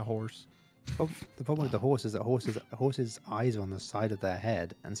look like that horse. The problem with the horse is that horses' eyes are on the side of their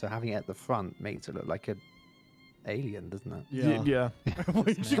head, and so having it at the front makes it look like an alien, doesn't it? Yeah. Yeah. Why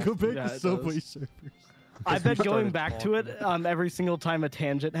did you go back Yeah, to it Subway does. Surfers? I've we been going started back to it every single time a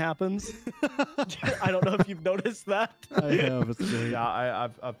tangent happens. I don't know if you've noticed that. I have. It's great. Yeah,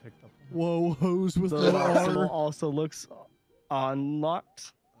 I've picked up. Whoa, hose with The no symbol R. also looks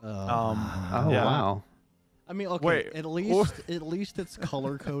unlocked. Oh Yeah. wow. I mean, okay. Wait, At least it's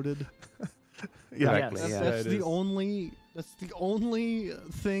color coded. Yeah, Correctly, Yes. yeah. That's it the is. only. That's the only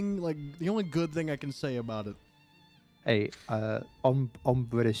thing. Like the only good thing I can say about it. Hey, on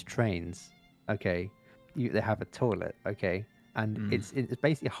British trains, okay, they have a toilet, okay, and it's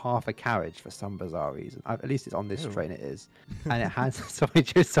basically half a carriage for some bizarre reason. At least it's on this Ew. train, it is, and it has.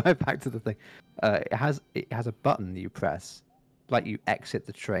 Sorry, back to the thing. It has a button you press, like you exit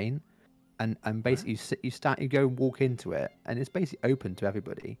the train, and basically you go and walk into it, and it's basically open to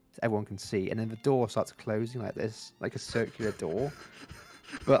everybody, so everyone can see, and then the door starts closing like this, like a circular door.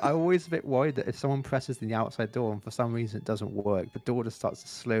 But I'm always a bit worried that if someone presses the outside door and for some reason it doesn't work, the door just starts to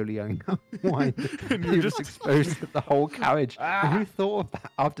slowly unwind and you're just exposed to the whole carriage. Who thought of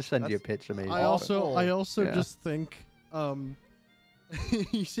that? I'll have to send you a picture, maybe. I also Yeah. just think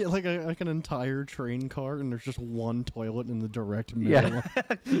you see like an entire train car and there's just one toilet in the direct middle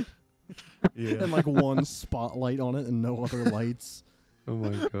Yeah. and like one spotlight on it and no other lights. Oh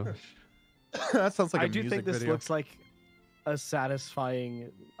my gosh. That sounds like a I do music think this video. looks like a satisfying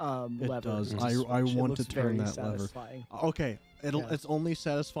It lever. does. to I switch. It want to looks turn very that lever. satisfying. Okay, Yeah. it's only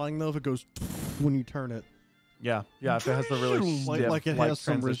satisfying though if it goes when you turn it. Yeah, if it has the really stiff, like it has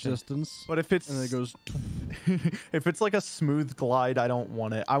some transition. resistance. But if it's and it goes if it's like a smooth glide, I don't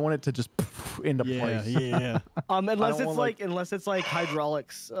want it. I want it to just into yeah, place. yeah. Unless don't it's want, unless it's like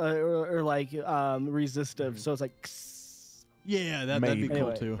hydraulics or like resistive, so it's like Yeah, that'd be cool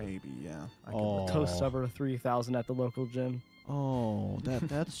Anyway. too. Maybe, yeah. I could Oh. look at Toast that. Supper 3000 at the local gym. Oh,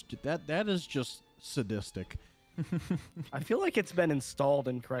 that is just sadistic. I feel like it's been installed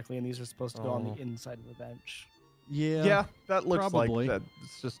incorrectly, and these are supposed to go on Oh. the inside of the bench. Yeah. Yeah, that looks probably. like that.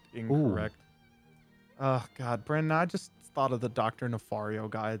 It's just incorrect. Oh God, Brandon, I just thought of the Dr. Nefario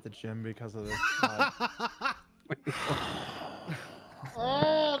guy at the gym because of this.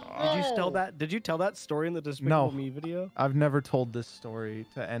 God. Did you tell that story in the Despicable No. Me video? I've never told this story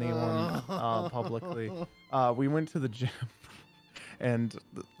to anyone publicly. We went to the gym, and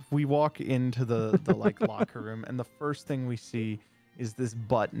we walk into the like locker room, and the first thing we see is this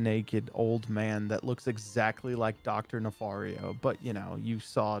butt naked old man that looks exactly like Dr. Nefario. But you know, you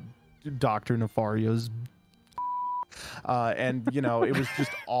saw Dr. Nefario's, and you know it was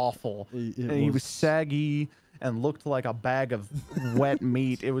just awful. And he was saggy and looked like a bag of wet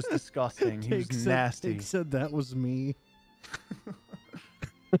meat. It was disgusting. He was nasty. Tig said that was me.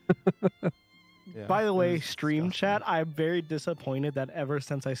 Yeah, By the it way, was stream disgusting. chat, I'm very disappointed that ever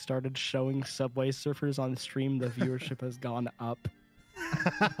since I started showing Subway Surfers on stream, the viewership has gone up.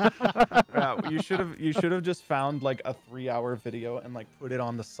 Yeah, you should have just found like a 3-hour video and like put it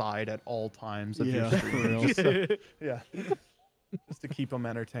on the side at all times of your Yeah, stream. for real. So, yeah, just to keep them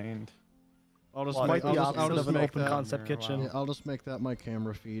entertained. I'll just Well, Quite make, the I'll opposite just of an make open that, concept Wow. kitchen. Yeah, I'll just make that my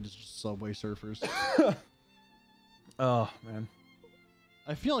camera feed. It's just Subway Surfers. Oh man,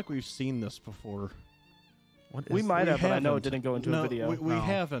 I feel like we've seen this before. what We is might We have, but I know it haven't. didn't go into No, a video. We No.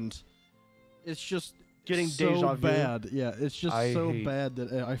 haven't. It's just Getting so deja vu. bad. Yeah, it's just I so hate- bad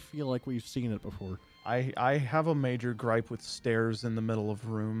that I feel like we've seen it before. I have a major gripe with stairs in the middle of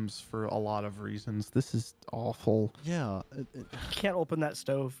rooms for a lot of reasons. This is awful. Yeah. Can't open that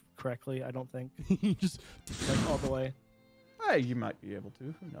stove correctly, I don't think. You just Like all the way. Hey, you might be able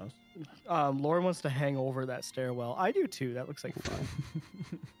to. Who knows? Lauren wants to hang over that stairwell. I do too. That looks like fun.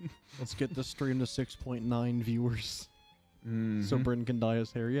 let's get this stream to 6.9 viewers so Mhm. Britton can dye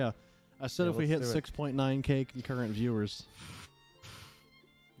his hair. Yeah. I said Yeah, if we hit let's do it. 6.9k concurrent viewers.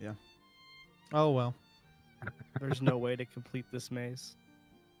 Oh well. There's no way to complete this maze.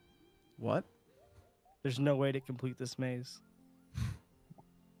 What? There's no way to complete this maze.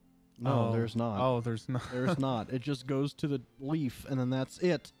 No, Oh. there's not. Oh, there's not. There's not. It just goes to the leaf and then that's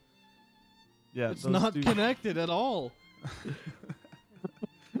it. Yeah, It's those not dudes- connected at all.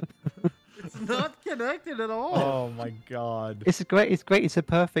 It's not connected at all. Oh my god. It's great. It's great. It's the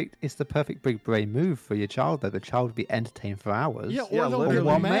perfect big brain move for your child. Though the child would be entertained for hours. Yeah, or Yeah, they'll literally. be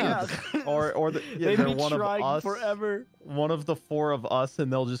One mad. Or the, yeah, They'd they're be one of trying us. forever. One of the four of us,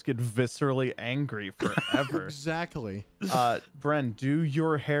 and they'll just get viscerally angry forever. Exactly. Bren, do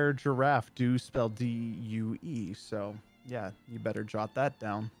your hair giraffe. Do spell D-U-E. So yeah, you better jot that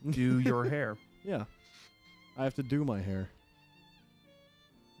down. Do your hair. Yeah. I have to do my hair.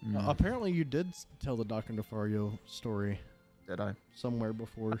 Mm. Apparently you did tell the Dr. Nefario story Did I? somewhere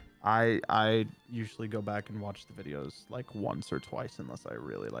before. I usually go back and watch the videos like once or twice unless I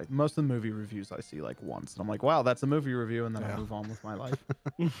really like. Most of the movie reviews I see like once, and I'm like, wow, that's a movie review, and then I Yeah. move on with my life.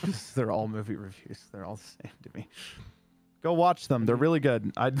 They're all movie reviews. They're all the same to me. Go watch them. They're really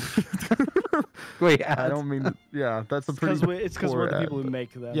good. I Great. I don't mean yeah. That's a pretty. It's because we're the poor people ad, who but-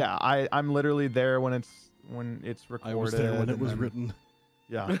 make them. Yeah, I'm literally there when it's recorded. I was there when it and was then- written.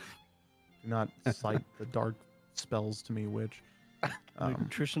 Yeah. Do not cite the dark spells to me, witch.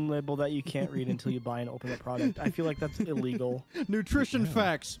 Nutrition label that you can't read until you buy and open the product. I feel like that's illegal. Nutrition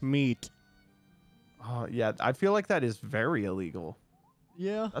facts. Meat. Yeah, I feel like that is very illegal.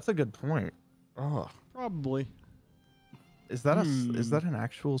 Yeah, That's a good point. Oh, probably. is that is that an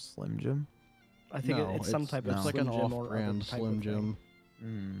actual Slim Jim? I think No, it's some type no. of It's like an Slim Jim or other off-brand type of Slim thing.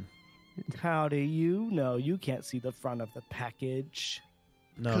 Jim. How do you know? You can't see the front of the package.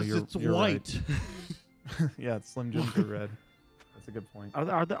 No, Because it's white. Right. Yeah, Slim Jims are red. That's a good point.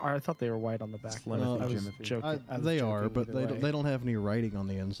 I thought they were white on the back. Slim I was Jimothy. joking. I was They joking are, but either way. they don't have any writing on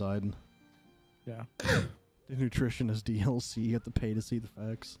the inside. Yeah. The nutrition is DLC. You have to pay to see the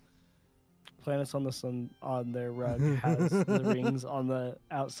facts. Planets on the Sun on their rug has the rings on the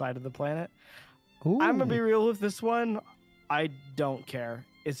outside of the planet. I'm gonna be real with this one. I don't care.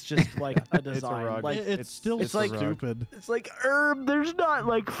 It's just like a design. rug. Like It's still it's like a rug. stupid. it's like there's not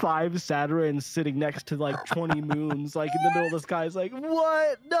like 5 Saturns sitting next to like 20 moons like in the middle of the sky. It's like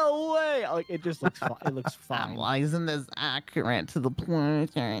what? No way! Like it just looks fine. It looks fine. Why isn't this accurate to the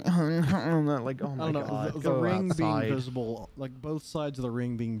point? Like, oh I my don't know. god. The go ring outside. being visible, like both sides of the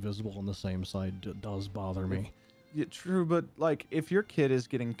ring being visible on the same side, does bother me. Yeah, true, but like if your kid is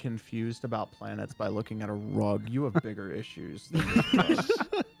getting confused about planets by looking at a rug, you have bigger issues. Than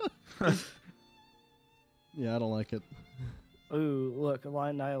Yeah, I don't like it. Ooh, look, a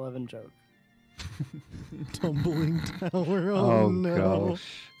line 9/11 joke. Tumbling tower. Oh, no. gosh.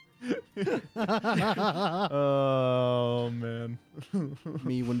 Oh man.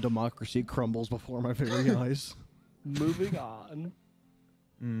 Me when democracy crumbles before my very eyes. Moving on.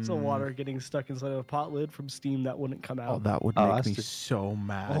 So water getting stuck inside of a pot lid from steam that wouldn't come Oh, out. that would Oh, make that's me just- so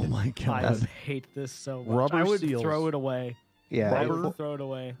mad. Oh my I god. hate this so much. Rubber I would seals. throw it away. Yeah. I Rubber- would throw it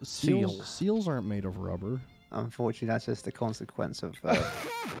away. Seals aren't made of rubber. Unfortunately, that's just the consequence of I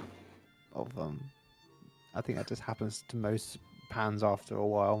think that just happens to most pans after a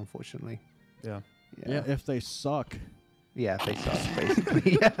while. Unfortunately. Yeah. Yeah, if they suck. Yeah, they suck,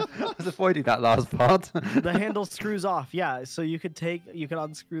 basically. Yeah, I was avoiding that last part. The handle screws off. Yeah, so you could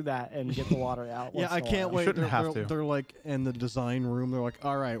unscrew that and get the water out. Yeah, once I in a can't while. wait. Shouldn't have they're, to. they're like in the design room. They're like,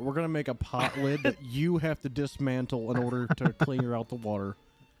 all right, we're gonna make a pot lid that you have to dismantle in order to clear out the water.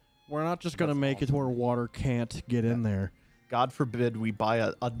 We're not just gonna That's make it to where water can't get in there. God forbid we buy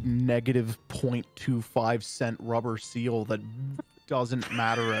a negative 0.25 cent rubber seal that doesn't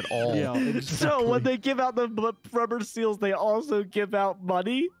matter at all. Yeah, exactly. So when they give out the rubber seals, they also give out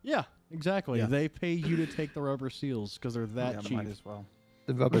money. Yeah, exactly. Yeah. They pay you to take the rubber seals because they're that Yeah, cheap. might as well.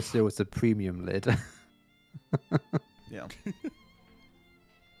 The rubber seal is a premium lid. Yeah.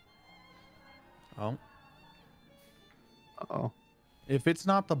 Oh. Oh. If it's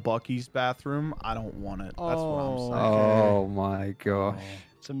not the Bucky's bathroom, I don't want it. That's what I'm Oh. saying. Oh my gosh.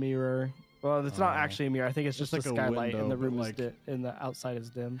 It's a mirror. Well, it's not Oh. actually a mirror. I think it's It's just like a a skylight, and the window, room but is in the outside is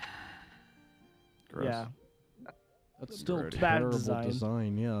dim. Gross. Yeah. That's still Grody. Bad terrible design.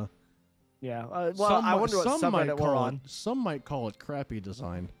 design. Yeah. Yeah. Well, I wonder what subreddit we're on. Some might call it crappy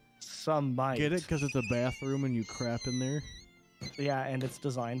design. Some might. Get it? Because it's a bathroom and you crap in there? Yeah, and it's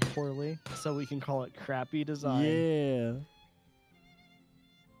designed poorly, so we can call it crappy design. Yeah.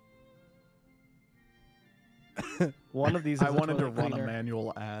 One of these is I wanted to toilet run a cleaner.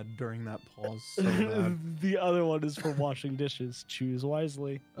 manual ad during that pause so bad. The other one is for washing dishes. Choose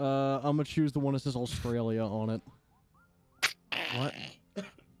wisely. I'm going to choose the one that says Australia on it. What?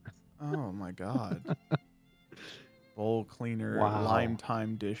 Oh my god. Bowl cleaner, Wow. lime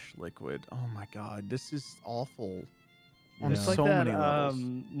time dish liquid. Oh my god, this is awful. On It's like so that many levels.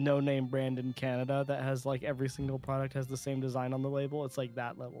 no-name brand in Canada that has like every single product has the same design on the label. It's like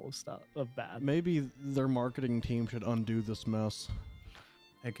that level of stuff of bad. Maybe their marketing team should undo this mess.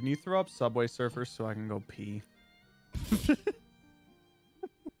 Hey, can you throw up Subway Surfers so I can go pee?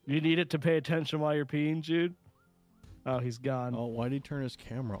 You need it to pay attention while you're peeing, Jude. Oh, he's gone. Oh, why'd he turn his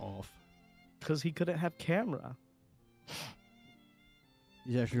camera off? Because he couldn't have camera.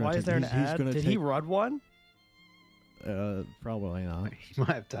 He's actually Why gonna is there an he's ad? gonna Did he run one? Probably not. He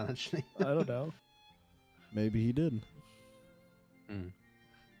might have done actually. I don't know. Maybe he did. Mm.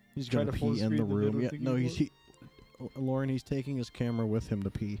 He's Trying gonna to full pee in screen the the room. video Yeah, thing no, you he's Lauren. He's taking his camera with him to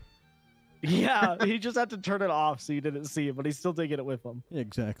pee. Yeah, he just had to turn it off so you didn't see it, but he's still taking it with him. Yeah,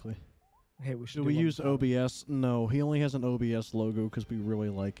 exactly. Hey, we should. Do we use OBS? No, he only has an OBS logo because we really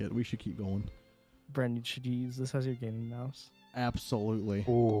like it. We should keep going. Bren, should you use this as your gaming mouse? Absolutely.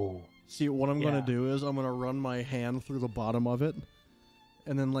 Oh. See, what I'm gonna Yeah. do is I'm gonna run my hand through the bottom of it,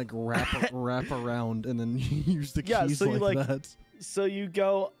 and then like wrap around, and then use the Yeah, keys so you, like like, that. So you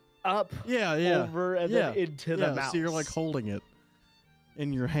go up, Yeah, yeah. over, and yeah. then into the mouse. So you're like holding it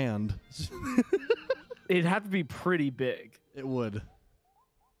in your hand. It'd have to be pretty big. It would.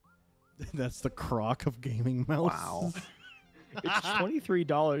 That's the crock of gaming mouse. Wow. It's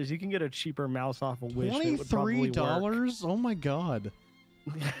 $23. You can get a cheaper mouse off of Wish. It would probably work. $23? Oh my god.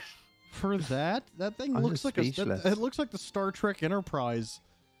 For that? That thing I'm looks just like speechless. it looks like the Star Trek Enterprise.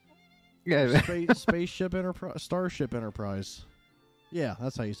 Yeah. Spaceship Enterprise. Starship Enterprise. Yeah,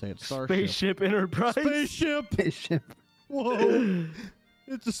 that's how you say it. Starship. Spaceship Enterprise. Spaceship. Spaceship. Whoa.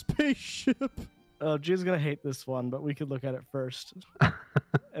 It's a spaceship. Oh, Jude's gonna hate this one, but we could look at it first.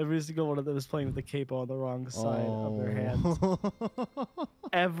 Every single one of them is playing with the capo on the wrong side of their hand.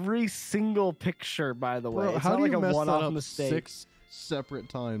 Every single picture, by the way. Bro, It's how not do like you a mess that one-off up mistake. 6 separate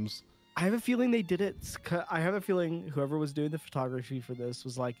times? I have a feeling they did it. I have a feeling whoever was doing the photography for this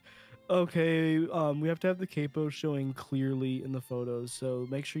was like, okay, we have to have the capo showing clearly in the photos, so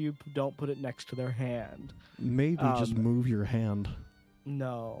make sure you don't put it next to their hand. Maybe just move your hand.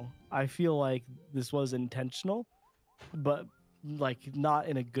 No, I feel like this was intentional, but like not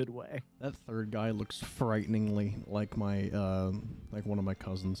in a good way. That third guy looks frighteningly like my like one of my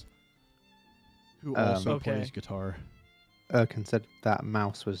cousins who also Okay. plays guitar. Erkin said that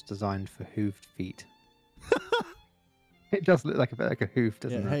mouse was designed for hooved feet. It does look like a bit like a hoof,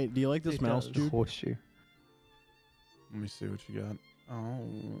 doesn't Yeah, it? hey, do you like this It mouse, does. Jude? Horseshoe. Let me see what you got. Oh.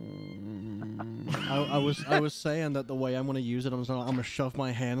 I was saying that the way I'm gonna use it, I'm gonna shove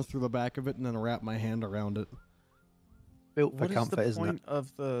my hand through the back of it and then wrap my hand around it. Built for What is comfort, the isn't point it?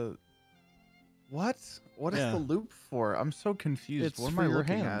 of the... What? What is Yeah. the loop for? I'm so confused. It's what am for I your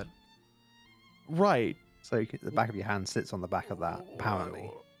looking hand. at? Right. So the back of your hand sits on the back of that, apparently.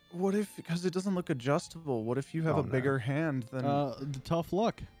 What if... Because it doesn't look adjustable. What if you have Oh, a no. bigger hand than... Tough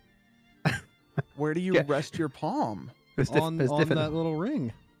luck Where do you Yeah. rest your palm? There's, on different, that little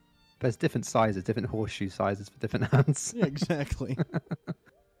ring. there's different sizes, different horseshoe sizes for different hands. Yeah, exactly.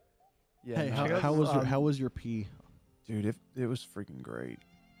 Yeah, Hey, no, how was your pee? Dude, it was freaking great.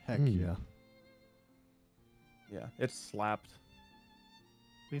 Heck Hmm. yeah. Yeah, it slapped.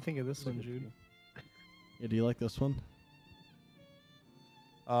 What do you think of this one, Jude? Yeah, do you like this one?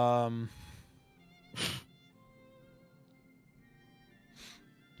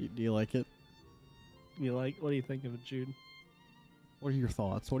 Do you like it? What do you think of it, Jude? What are your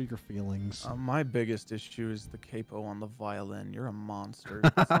thoughts? What are your feelings? My biggest issue is the capo on the violin. You're a monster.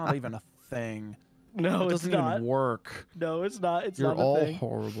 It's not even a thing. No, It it's doesn't not. even work. No, it's not. It's You're not a all thing.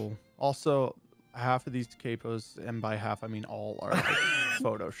 horrible. Also, half of these capos, and by half I mean all, are like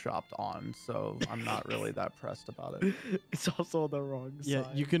photoshopped on, so I'm not really that pressed about it. It's also on the wrong Yeah,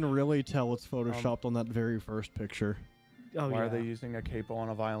 side. you can really tell it's photoshopped on that very first picture. Oh, Why yeah. are they using a capo on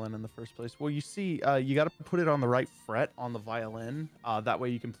a violin in the first place? Well, you see, you got to put it on the right fret on the violin. That way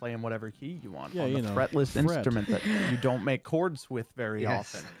you can play in whatever key you want. Yeah, on you the know, fretless fret. instrument that you don't make chords with very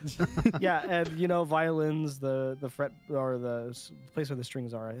Yes. often. Yeah, and violins, the fret or the place where the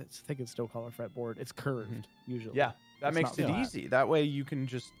strings are, I think it's still called a fretboard. It's curved usually. Yeah, That It's makes not it flat. easy. That way you can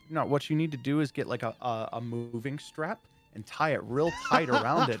just no. What you need to do is get like a moving strap and tie it real tight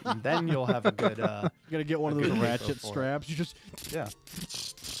around it, and then you'll have a good. You gotta get one of a those good ratchet intro for it. straps. You just Yeah.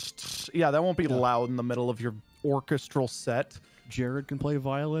 Yeah, that won't be loud in the middle of your orchestral set. Jared can play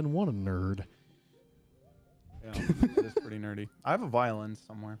violin. What a nerd. Yeah, that is pretty nerdy. I have a violin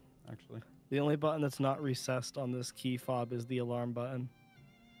somewhere, actually. The only button that's not recessed on this key fob is the alarm button.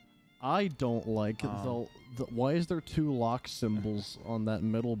 I don't like Oh. the. Why is there 2 lock symbols on that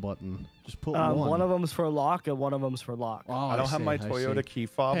middle button? Just put one. One of them's for lock and one of them's for lock. Oh, I don't have see, my I Toyota see. key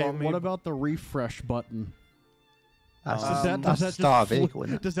fob Hey, on me. what about the refresh button? That's, Does that's star flip, vehicle,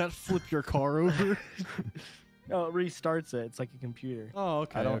 isn't it? does that flip your car over? No, it restarts it. It's like a computer. Oh,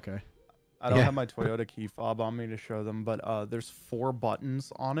 okay, I don't- okay. I don't Yeah. have my Toyota key fob on me to show them, but there's 4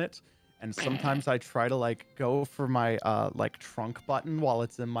 buttons on it, and sometimes I try to like go for my like trunk button while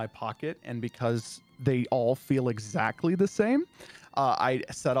it's in my pocket, and because they all feel exactly the same, I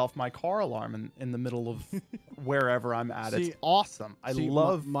set off my car alarm in the middle of wherever I'm at. See- It's awesome. I See,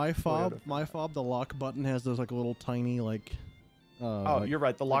 love my fob. Toyota for My that. fob. The lock button has those like little tiny like. Oh, like- you're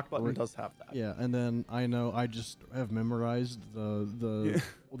right. The lock button ri- does have that. Yeah, and then I know I just have memorized the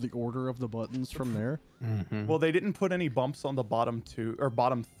order of the buttons from there. Mhm. Well, they didn't put any bumps on the bottom 2 or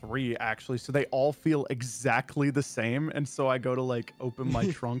bottom 3 actually, so they all feel exactly the same. And so I go to like open my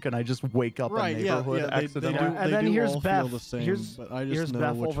trunk and I just wake up Right, a yeah, neighborhood they accidentally. do- And then do here's all Beth. Feel the same, Here's- but I just Here's know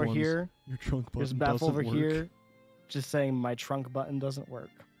Beth which over ones here. Your trunk button Here's Beth doesn't over work. here, just saying my trunk button doesn't work.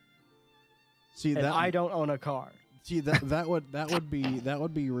 See And that I don't own a car. See that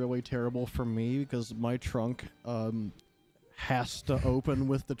would be really terrible for me because my trunk has to open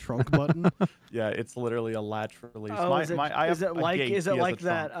with the trunk button. Yeah, it's literally a latch release. Oh, my, is it, my, I is have it a like gate, is it he has a like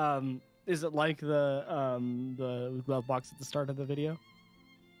that trunk. is it like the glove box at the start of the video?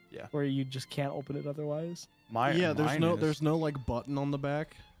 Yeah. Where you just can't open it otherwise? Yeah, mine there's no like button on the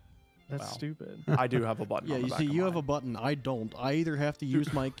back. That's Wow. stupid. I do have a button. Yeah, on the you back see, of you have a mine. button. I don't. I either have to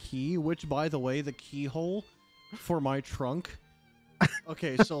use my key, which, by the way, the keyhole for my trunk.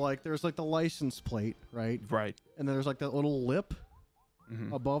 Okay, so like there's like the license plate, right? Right. And then there's like that little lip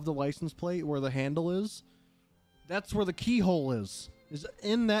Mhm. above the license plate where the handle is. That's where the keyhole is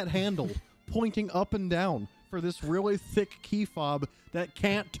in that handle, pointing up and down for this really thick key fob that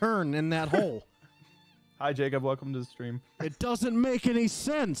can't turn in that hole. Hi, Jacob. Welcome to the stream. It doesn't make any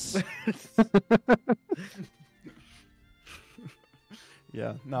sense.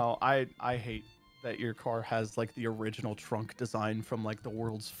 Yeah. No, I hate that your car has like the original trunk design from like the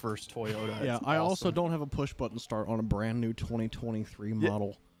world's first Toyota. Yeah, It's I also awesome. don't have a push button start on a brand new 2023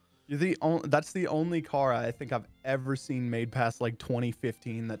 model. You're that's the only car I think I've ever seen made past like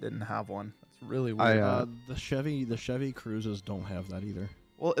 2015 that didn't have one. That's really weird. The Chevy Cruises don't have that either.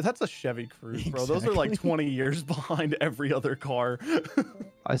 Well, that's a Chevy Cruze, bro. Those are like Exactly. 20 years behind every other car.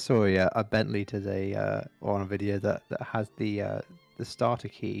 I saw a Bentley today on a video that has the starter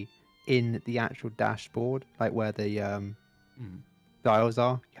key in the actual dashboard, like where the dials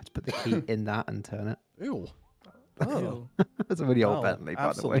are. You have to put the key in that and turn it. Ew. Ew. That's a really old No, Bentley,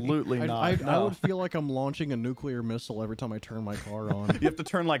 by the way. absolutely not. I No. would feel like I'm launching a nuclear missile every time I turn my car on. You have to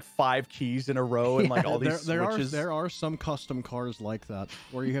turn like 5 keys in a row and like all these there switches. there are some custom cars like that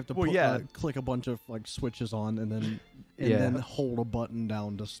where you have to Well, put, yeah. click a bunch of like switches on and then Yeah. then hold a button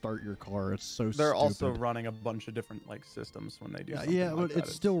down to start your car. It's so They're stupid. also running a bunch of different like systems when they do. yeah, something yeah, like but that.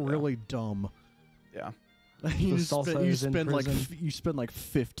 it's still yeah. really dumb. Yeah. you The salsa is in prison. you spend like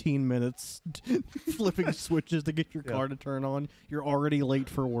 15 minutes flipping switches to get your Yeah. car to turn on. You're already late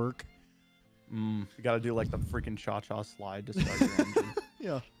for work. You got to do like the freaking cha-cha slide to start your engine.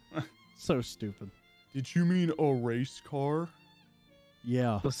 Yeah. So stupid. Did you mean a race car?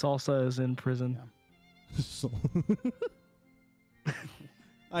 Yeah. The salsa is in prison. So-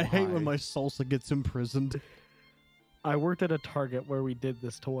 I hate when Why? my salsa gets imprisoned. I worked at a Target where we did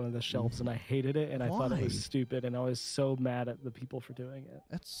this to one of the shelves, and I hated it, and I thought it Why? was stupid, and I was so mad at the people for doing it.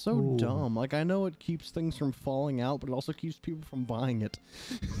 That's so Ooh. dumb. Like, I know it keeps things from falling out, but it also keeps people from buying it.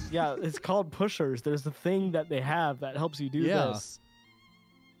 Yeah, it's called pushers. There's a thing that they have that helps you do Yeah. this.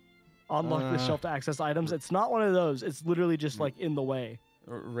 Unlock the Uh. shelf to access items. It's not one of those. It's literally just like in the way.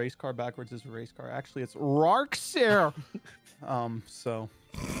 Race car backwards is race car. Actually, it's Rarkser. So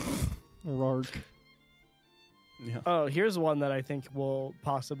Rark. yeah. Oh, here's one that I think will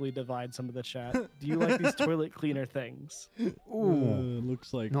possibly divide some of the chat. Do you like these toilet cleaner things?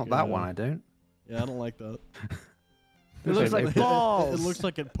 Looks like Not that one, I don't. Yeah, I don't like that. It looks like balls. It looks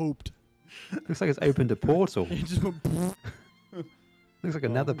like it pooped. Looks like it's opened a portal. It just went. Looks like Oh,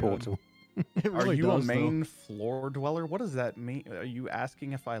 another God. portal. It Are really you does, a though. main floor dweller? What does that mean? Are you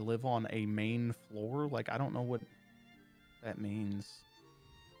asking if I live on a main floor? Like, I don't know what. that means.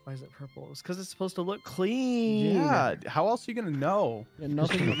 Why is it purple? It's because it's supposed to look clean. Yeah. How else are you gonna know? Yeah,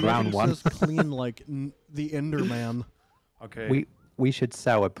 nothing, brown nothing one. says clean like the Enderman. Okay. We should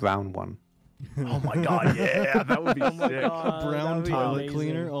sell a brown one. Oh my god, yeah, that would be Oh my sick. God. Brown that'd be toilet amazing.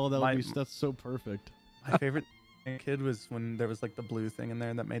 cleaner. Oh, that My- would be that's so perfect. My favorite kid was when there was like the blue thing in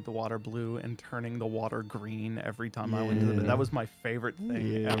there that made the water blue and turning the water green every time I went to the bed. Yeah. That was my favorite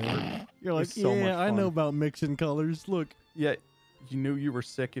thing ever. You're like, It's so much yeah, I know fun. about mixing colors. Look, Yeah, you knew you were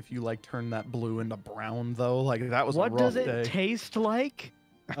sick if you like turned that blue into brown though. Like that was a What rough does it day. taste like?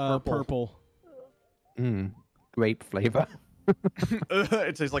 purple. Grape flavor.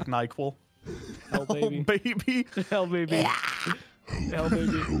 It tastes like NyQuil. Hell baby. Oh, baby. Hell baby. Hell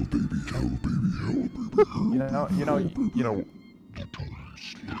baby. You know.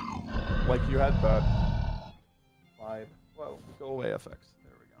 Like you had that. Slide. Whoa, go away, FX.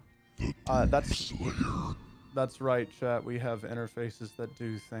 There we go. That's right, chat. We have interfaces that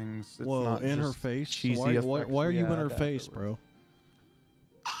do things. It's Whoa, not just interface. cheesy Why effects are we you add interface, afterwards. bro?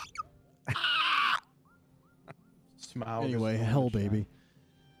 Smaug is Anyway, going hell, to shine. baby.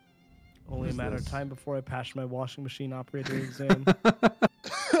 Only a is matter of this? time before I pass my washing machine operator exam.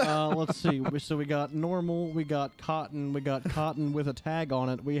 Let's see. So we got normal, we got cotton with a tag on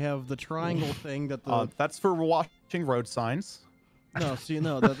it. We have the triangle thing that the That's for watching road signs. that's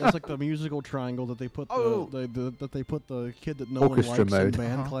like the musical triangle that they put Oh. that they put the kid that no Orchestra one likes in mode.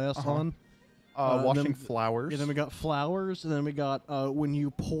 band class on. Washing then- flowers. Yeah, then we got flowers, and then we got when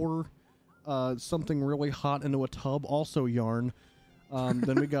you pour something really hot into a tub, also yarn.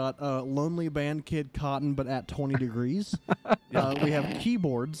 Then we got lonely band kid cotton, but at 20 degrees. We have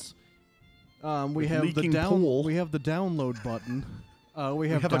keyboards. We have the leaking pool. We have the download button. We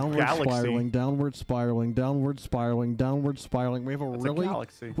have have a downward galaxy. spiraling, downward spiraling, downward spiraling, downward spiraling. We have a It's really a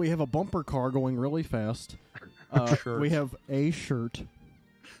galaxy. we have a bumper car going really fast. Shirt. We have a shirt,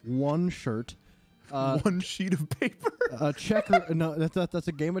 one shirt. One sheet of paper. A checker. No, that's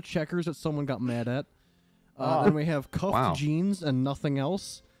a game of checkers that someone got mad at. Then we have cuffed Wow. jeans and nothing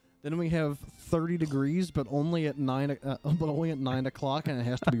else. Then we have 30 degrees, but only at 9 o'clock, and it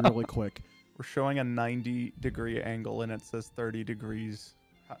has to be really quick. We're showing a 90-degree angle, and it says 30 degrees.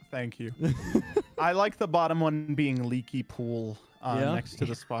 Thank you. I like the bottom one being leaky pool Yeah? next to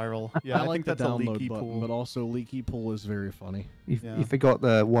the spiral. Yeah, I, like think the that's a download leaky button, pool. but also leaky pool is very funny. Yeah. You forgot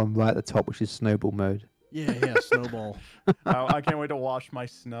the one right at the top, which is snowball mode. Yeah, snowball. Oh, I can't wait to wash my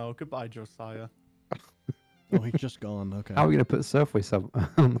snow. Goodbye, Josiah. Oh, he's just gone. Okay. How are we gonna put Surfway sub?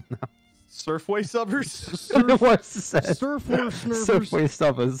 on now? Surfway subbers. What's it said? Surf Force Nervers.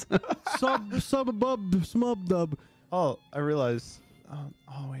 Surfway subbers. sub bub smub dub. Oh, I realized.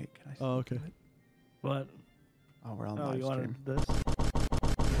 Oh wait, can I? Oh, okay. What? Oh, we're on Oh, live you stream. wanted this?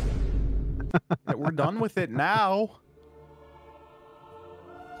 Yeah, we're done with it now.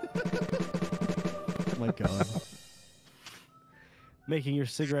 Oh my God. Making your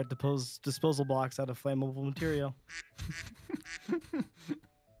cigarette disposal box out of flammable material.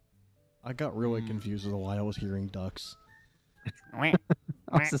 I got really confused as to why I was hearing ducks. I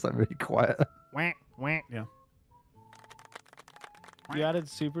was just like really quiet. Yeah. You added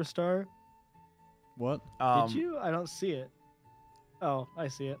Superstar? What? Did you? I don't see it. Oh, I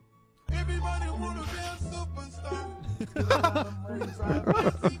see it.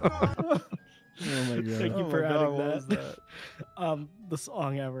 Oh my God. Thank you Oh for my God, adding what was that. The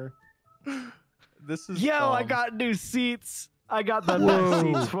song ever. This is. Yo, I got new seats. I got the best Whoa.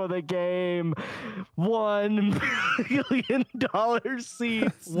 seats for the game. $1 billion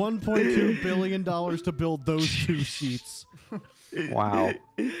seats. $1.2 billion to build those two seats. Wow.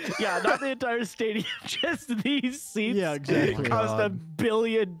 Yeah, not the entire stadium, just these seats. Yeah, exactly. Cost $1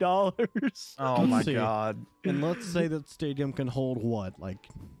 billion. Oh my Let's see. God. And let's say that stadium can hold what, like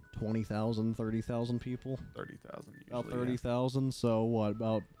 20,000, 30,000 people? 30,000. About usually, 30,000. So what,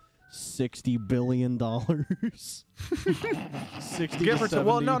 about $60 billion? 60 Give to or take.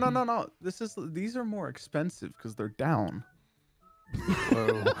 Well, 70. no. These are more expensive because they're down.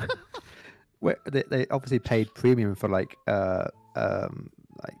 Whoa. Where, they obviously paid premium for like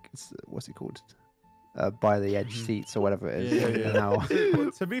what's it called? By the edge seats or whatever it is. Yeah, and yeah. now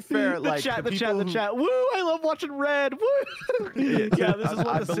To be fair, The like chat, the the people chat. Woo! I love watching red. Woo! Yeah, this is I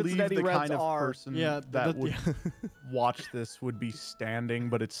what the believe Cincinnati the Reds kind of are. person Yeah, that would yeah. watch this would be standing,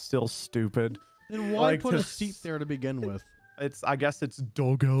 but it's still stupid. Then why Like, put a to seat there to begin with? I guess it's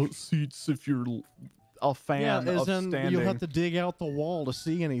dugout seats if you're a fan Yeah, of as in standing. you'll have to dig out the wall to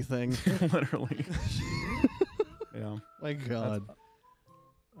see anything. Literally. Yeah. My God.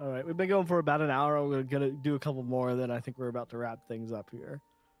 All right, we've been going for about an hour. We're gonna do a couple more, then I think we're about to wrap things up here.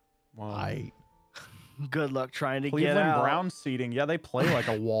 Wow. Good luck trying to get Cleveland out. Brown seating. Yeah, they play like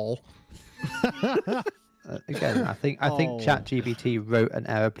a wall. Again, I think Oh. ChatGPT wrote an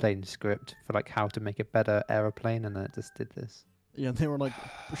aeroplane script for like how to make a better aeroplane, and then it just did this. Yeah, they were like,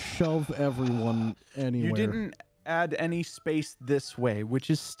 shove everyone anywhere. You didn't add any space this way, which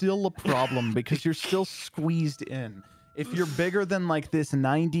is still a problem because you're still squeezed in. If you're bigger than like this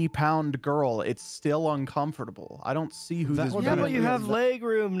 90-pound girl, it's still uncomfortable. I don't see who That this would Yeah, be but you Yeah, have that- leg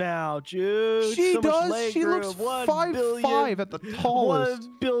room now, Jude. She so much does. leg She room. looks 1 billion, 5'5" at the tallest.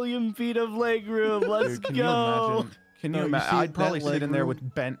 1 billion feet of leg room. Let's Dude, can go. you imagine? Can No, you you imagine? see I'd probably that sit leg in there room?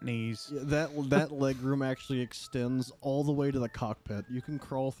 with bent knees. Yeah, that leg room actually extends all the way to the cockpit. You can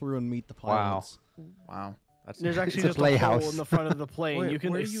crawl through and meet the Wow. pilots. Wow. That's There's actually a just a hole playhouse. in the front of the plane. Wait, you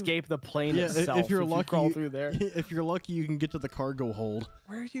can where are you- escape the plane Yeah, itself if you're you lucky, crawl through there. If you're lucky, you can get to the cargo hold.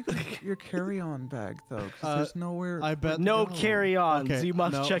 Where are you gonna get your carry-on bag though? 'Cause Uh, there's nowhere. I bet. No go. carry-ons. Okay, You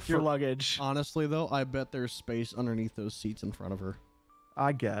must no, check your for- luggage. Honestly, though, I bet there's space underneath those seats in front of her.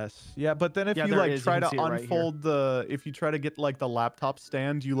 I guess. Yeah, but then if Yeah, you there like is. try You can to see it right here. unfold if you try to get like the laptop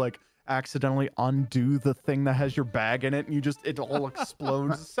stand, you like accidentally undo the thing that has your bag in it, and it all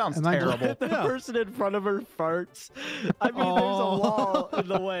explodes. It sounds Imagine- terrible. The Yeah. person in front of her farts. I mean, there's a wall in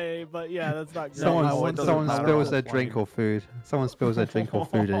the way, but yeah, that's not great. Someone, I went to the someone power spills their plane. drink or food. Someone spills their drink or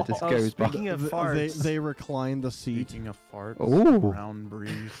food, and it just Oh, goes by. speaking of They farts, they recline the seat. Speaking of farts, Ooh. brown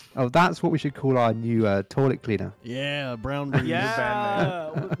breeze. Oh, that's what we should call our new toilet cleaner. Yeah, brown breeze.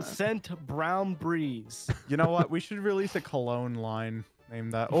 yeah, scent brown breeze. You know what? We should release a cologne line. Name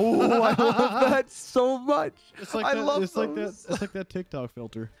that. Oh, I love that so much. It's like I that, love it's like that. those. It's like that TikTok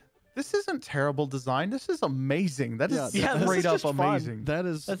filter. This isn't terrible design. This is amazing. That is Yeah, this straight is up just fun. amazing. That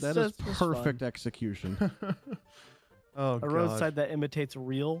is That's that is just perfect execution. Oh A god. road sign that imitates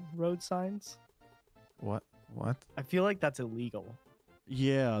real road signs. What? What? I feel like that's illegal.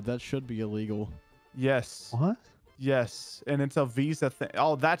 Yeah, that should be illegal. Yes. What? Yes. And it's a visa thing.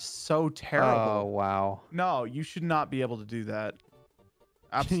 Oh, that's so Oh, terrible. wow. No, you should not be able to do that.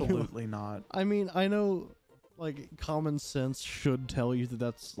 Absolutely not. I mean, I know, like, common sense should tell you that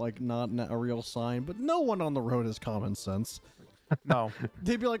that's like not a real sign, but no one on the road has common sense. No.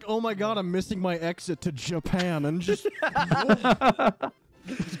 They'd be like, "Oh my god, I'm missing my exit to Japan," and just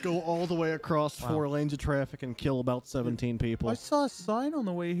go all the way across 4 lanes of traffic and kill about 17 people. I saw a sign on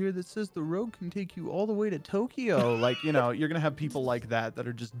the way here that says the road can take you all the way to Tokyo. Like, you know, you're going to have people like that that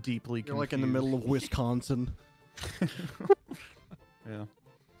are just deeply You're confused. like in the middle of Wisconsin. Yeah.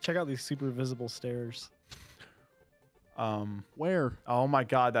 Check out these super visible stairs. Where? Oh my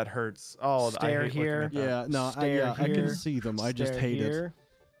god, that hurts. Oh, Stair I hate looking here. at that. Yeah, no, Stair I here, can see them. I just Stair hate it. here,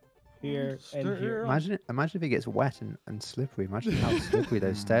 Here and here. Stair. Imagine if it gets wet and slippery. Imagine how slippery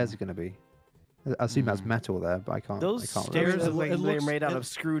those stairs are going to be. I assume that's metal there, but I can't. Those I can't stairs remember. look like It they're looks- made out it- of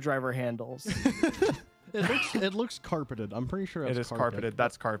screwdriver handles. It looks carpeted. I'm pretty sure It it's is carpeted.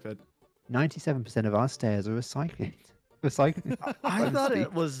 That's carpet. 97% of our stairs are recycling. Recycling. I thought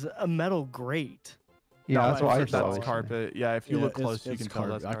it was a metal grate. Yeah, No, that's what I that's thought. carpet. Yeah, if you Yeah, look close, you it's can tell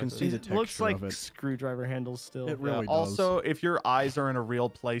that's carpet. I can carpet. see the It looks texture like of it. screwdriver handles still. It really does. Also, if your eyes are in a real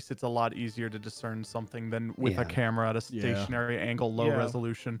place, it's a lot easier to discern something than with Yeah. a camera at a Yeah. stationary angle, low Yeah.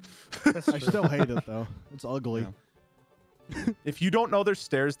 resolution. I still hate it though. It's ugly. Yeah. If you don't know there's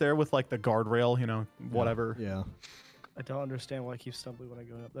stairs there with like the guardrail, you know, whatever. Yeah. I don't understand why I keep stumbling when I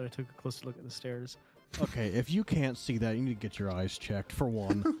go up there. I took a closer look at the stairs. Okay, if you can't see that, you need to get your eyes checked for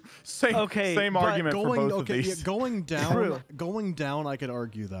one. Same, Okay, same but argument for both of yeah, these. going down, True. going down, I could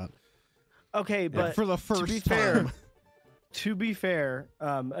argue that. Okay, but For the first to be time. fair, to be fair,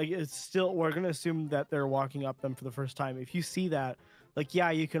 it's still we're gonna assume that they're walking up them for the first time. If you see that, like,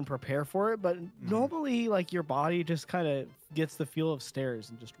 yeah, you can prepare for it, but normally, like, your body just kind of gets the feel of stairs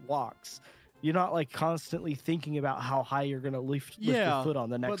and just walks. You're not like constantly thinking about how high you're gonna lift Yeah, your foot on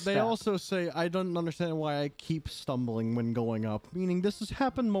the next But they step. also say, I don't understand why I keep stumbling when going up, meaning this has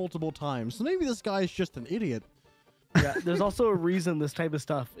happened multiple times. So maybe this guy's just an idiot. Yeah, there's also a reason this type of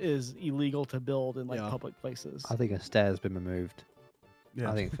stuff is illegal to build in like Yeah. public places. I think a stair's been removed.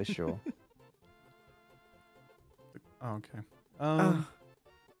 Yeah. I think for sure. Oh, okay.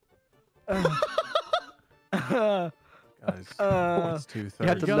 Guys, what's You 2/3?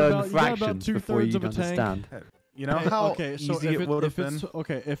 had to got learn about- you got about fractions before 2/3 you'd of a tank. understand. You know Hey, how okay, so easy if it would have if been? it's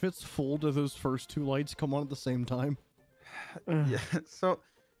okay, if it's full, do those first 2 lights come on at the same time? Yeah. So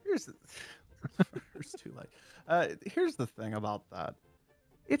here's the first 2 lights. Here's the thing about that.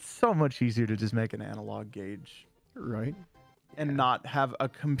 It's so much easier to just make an analog gauge Right. and not have a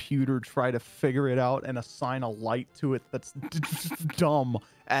computer try to figure it out and assign a light to it that's dumb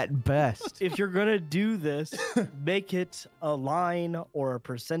at best. If you're gonna do this, make it a line or a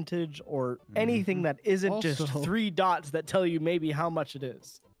percentage or anything that isn't just Also- 3 dots that tell you maybe how much it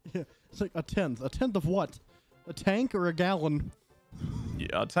is. Yeah, it's like a tenth. A tenth of what? A tank or a gallon?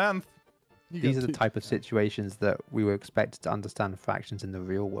 Yeah, 10th. You These got are the two- type of situations that we were expected to understand fractions in the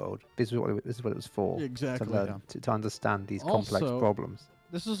real world. This is what it was for. Exactly. To, learn, to understand these complex Also- problems.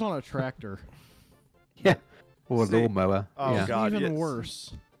 This is on a tractor. Yeah. Or a See- lawnmower. Oh, yeah. God. Even yes.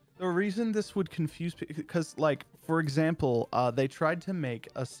 worse. The reason this would confuse people, because, like, for example, they tried to make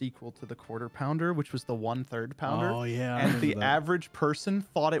a sequel to the Quarter Pounder, which was the 1/3 pounder. Oh yeah. I And the remember that. average person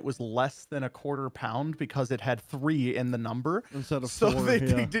thought it was less than a quarter pound because it had 3 in the number. Instead of So 4. they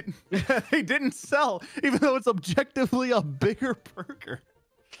Yeah. didn't they didn't sell, even though it's objectively a bigger burger.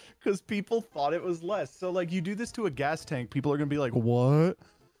 Because people thought it was less. So like you do this to a gas tank, people are gonna be like, what?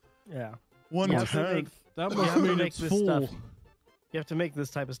 Yeah. One You have to make- tenth? That you must have to mean make it's this full. stuff- You have to make this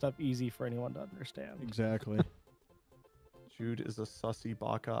type of stuff easy for anyone to understand. Exactly. Jude is a sussy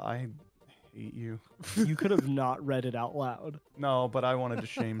baka. I hate you. You could have not read it out loud. No, but I wanted to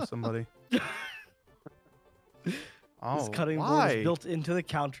shame somebody. Oh, This cutting board why? is built into the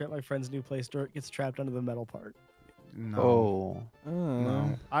counter at my friend's new place door. It gets trapped under the metal part. No. Oh.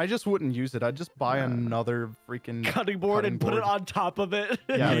 No. I just wouldn't use it. I'd just buy another freaking Cutting board Cutting and put it board. on top of it.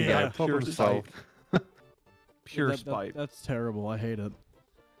 Yeah, Yeah, yeah, problem pure solved. spite. Pure That- spite. That's terrible. I hate it.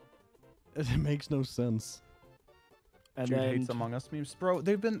 It makes no sense. And Jude then hates Among Us memes, bro.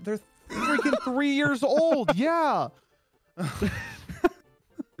 They're freaking 3 years old. Yeah.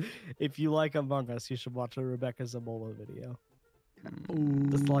 if you like Among Us, you should watch a Rebecca Zamola video.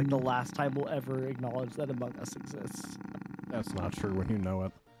 This is like the last time we'll ever acknowledge that Among Us exists. That's not true when you know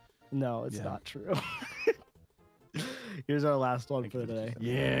it. No, it's Yeah. not true. Here's our last one Thank for you. today.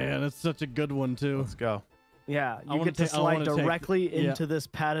 Yeah, that's such a good one too. Let's go. Yeah, I you wanna get to ta- I wanna slide take- directly yeah. into this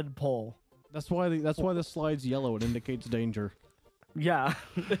padded pole. That's why the slide's yellow. It indicates danger. Yeah.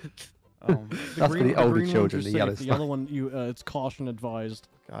 That's for the older green ones children, are the safe, yellow The yellow one, it's caution advised.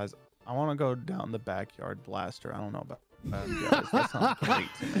 Guys, I want to go down the backyard blaster. I don't know about that. Guys, that sounds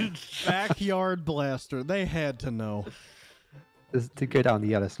great to me. Backyard blaster. They had to know. To go down the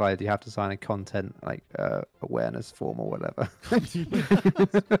yellow slide, you have to sign a content like awareness form or whatever.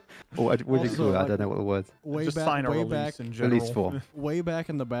 Or what do you Also, call it? I like, don't know what the word. Way Just back, sign a way release back, in general. Release form. way back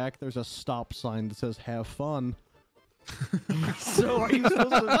in the back. There's a stop sign that says "Have fun." So are you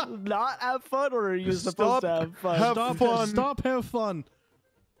supposed to not have fun, or are you supposed to have fun? have Stop, fun. Stop. Have fun.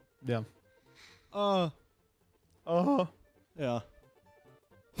 Yeah. Yeah.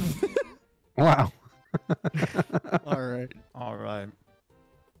 Wow. All right. All right.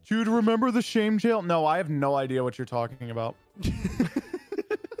 Jude, remember the shame jail? No, I have no idea what you're talking about.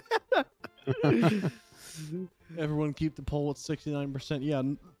 Everyone keep the poll at 69%. Yeah.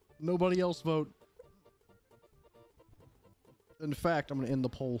 Nobody else vote. In fact, I'm gonna end the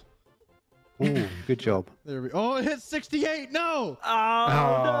poll. Ooh, good job. There we. Oh, it hit 68. No.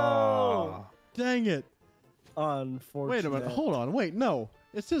 Oh, Dang it. no! Unfortunately. Wait a minute. Hold on. Wait. No.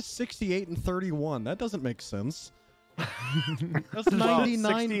 It says 68 and 31. That doesn't make sense. That's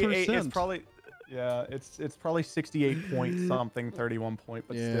 99%. It's probably, yeah, it's probably 68 point something, 31 point,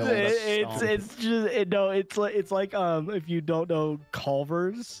 but Yeah. still. that's It's just no. It's like if you don't know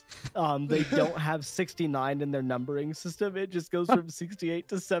Culver's, they don't have 69 in their numbering system. It just goes from 68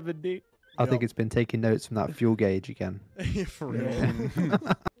 to 70. I think it's been taking notes from that fuel gauge again. For real.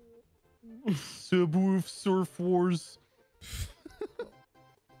 Subwoof Surf Wars.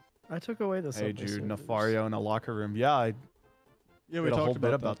 I took away the. Hey, Subway Jude, servers. Nafario in a locker room. Yeah, I Yeah, we did a talked whole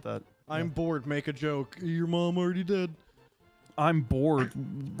bit about about that. I'm bored. Make a joke. Your mom already did. I'm bored.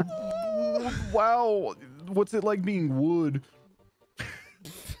 Wow. What's it like being wood?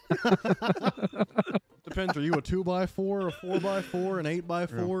 Depends. Are you a 2x4, a 4x4, an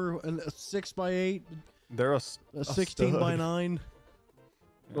 8x4, and a 6x8, They're a 16x9?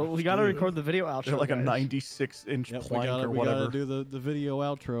 Well, we got to record the video outro. They're like a guys. 96-inch Yep, plank or we whatever. gotta do the video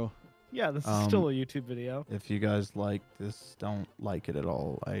outro. Yeah, this is still a YouTube video. If you guys like this, don't like it at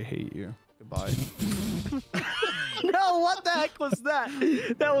all. I hate you. Goodbye. No, what the heck was that?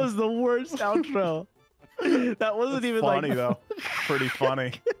 That was the worst outro. That wasn't even funny like though. Pretty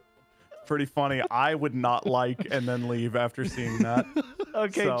funny. Pretty funny. I would not like and then leave after seeing that.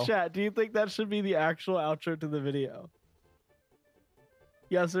 Okay, So- chat. Do you think that should be the actual outro to the video?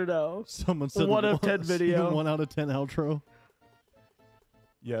 Yes or no? Someone said 1 of 10 video. 1 out of 10 outro.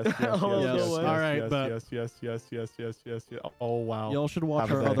 Yes, yes, yes, Oh, yes, no yes, way. yes, All right, yes, but- yes, yes, yes, yes, yes, yes, yes. Oh wow. Y'all should watch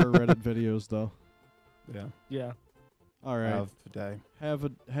Have our a day. other Reddit videos though. Yeah. Yeah. All right. Have today. Have.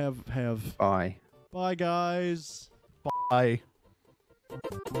 Bye. Bye, guys. Bye.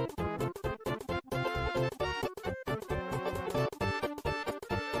 Bye.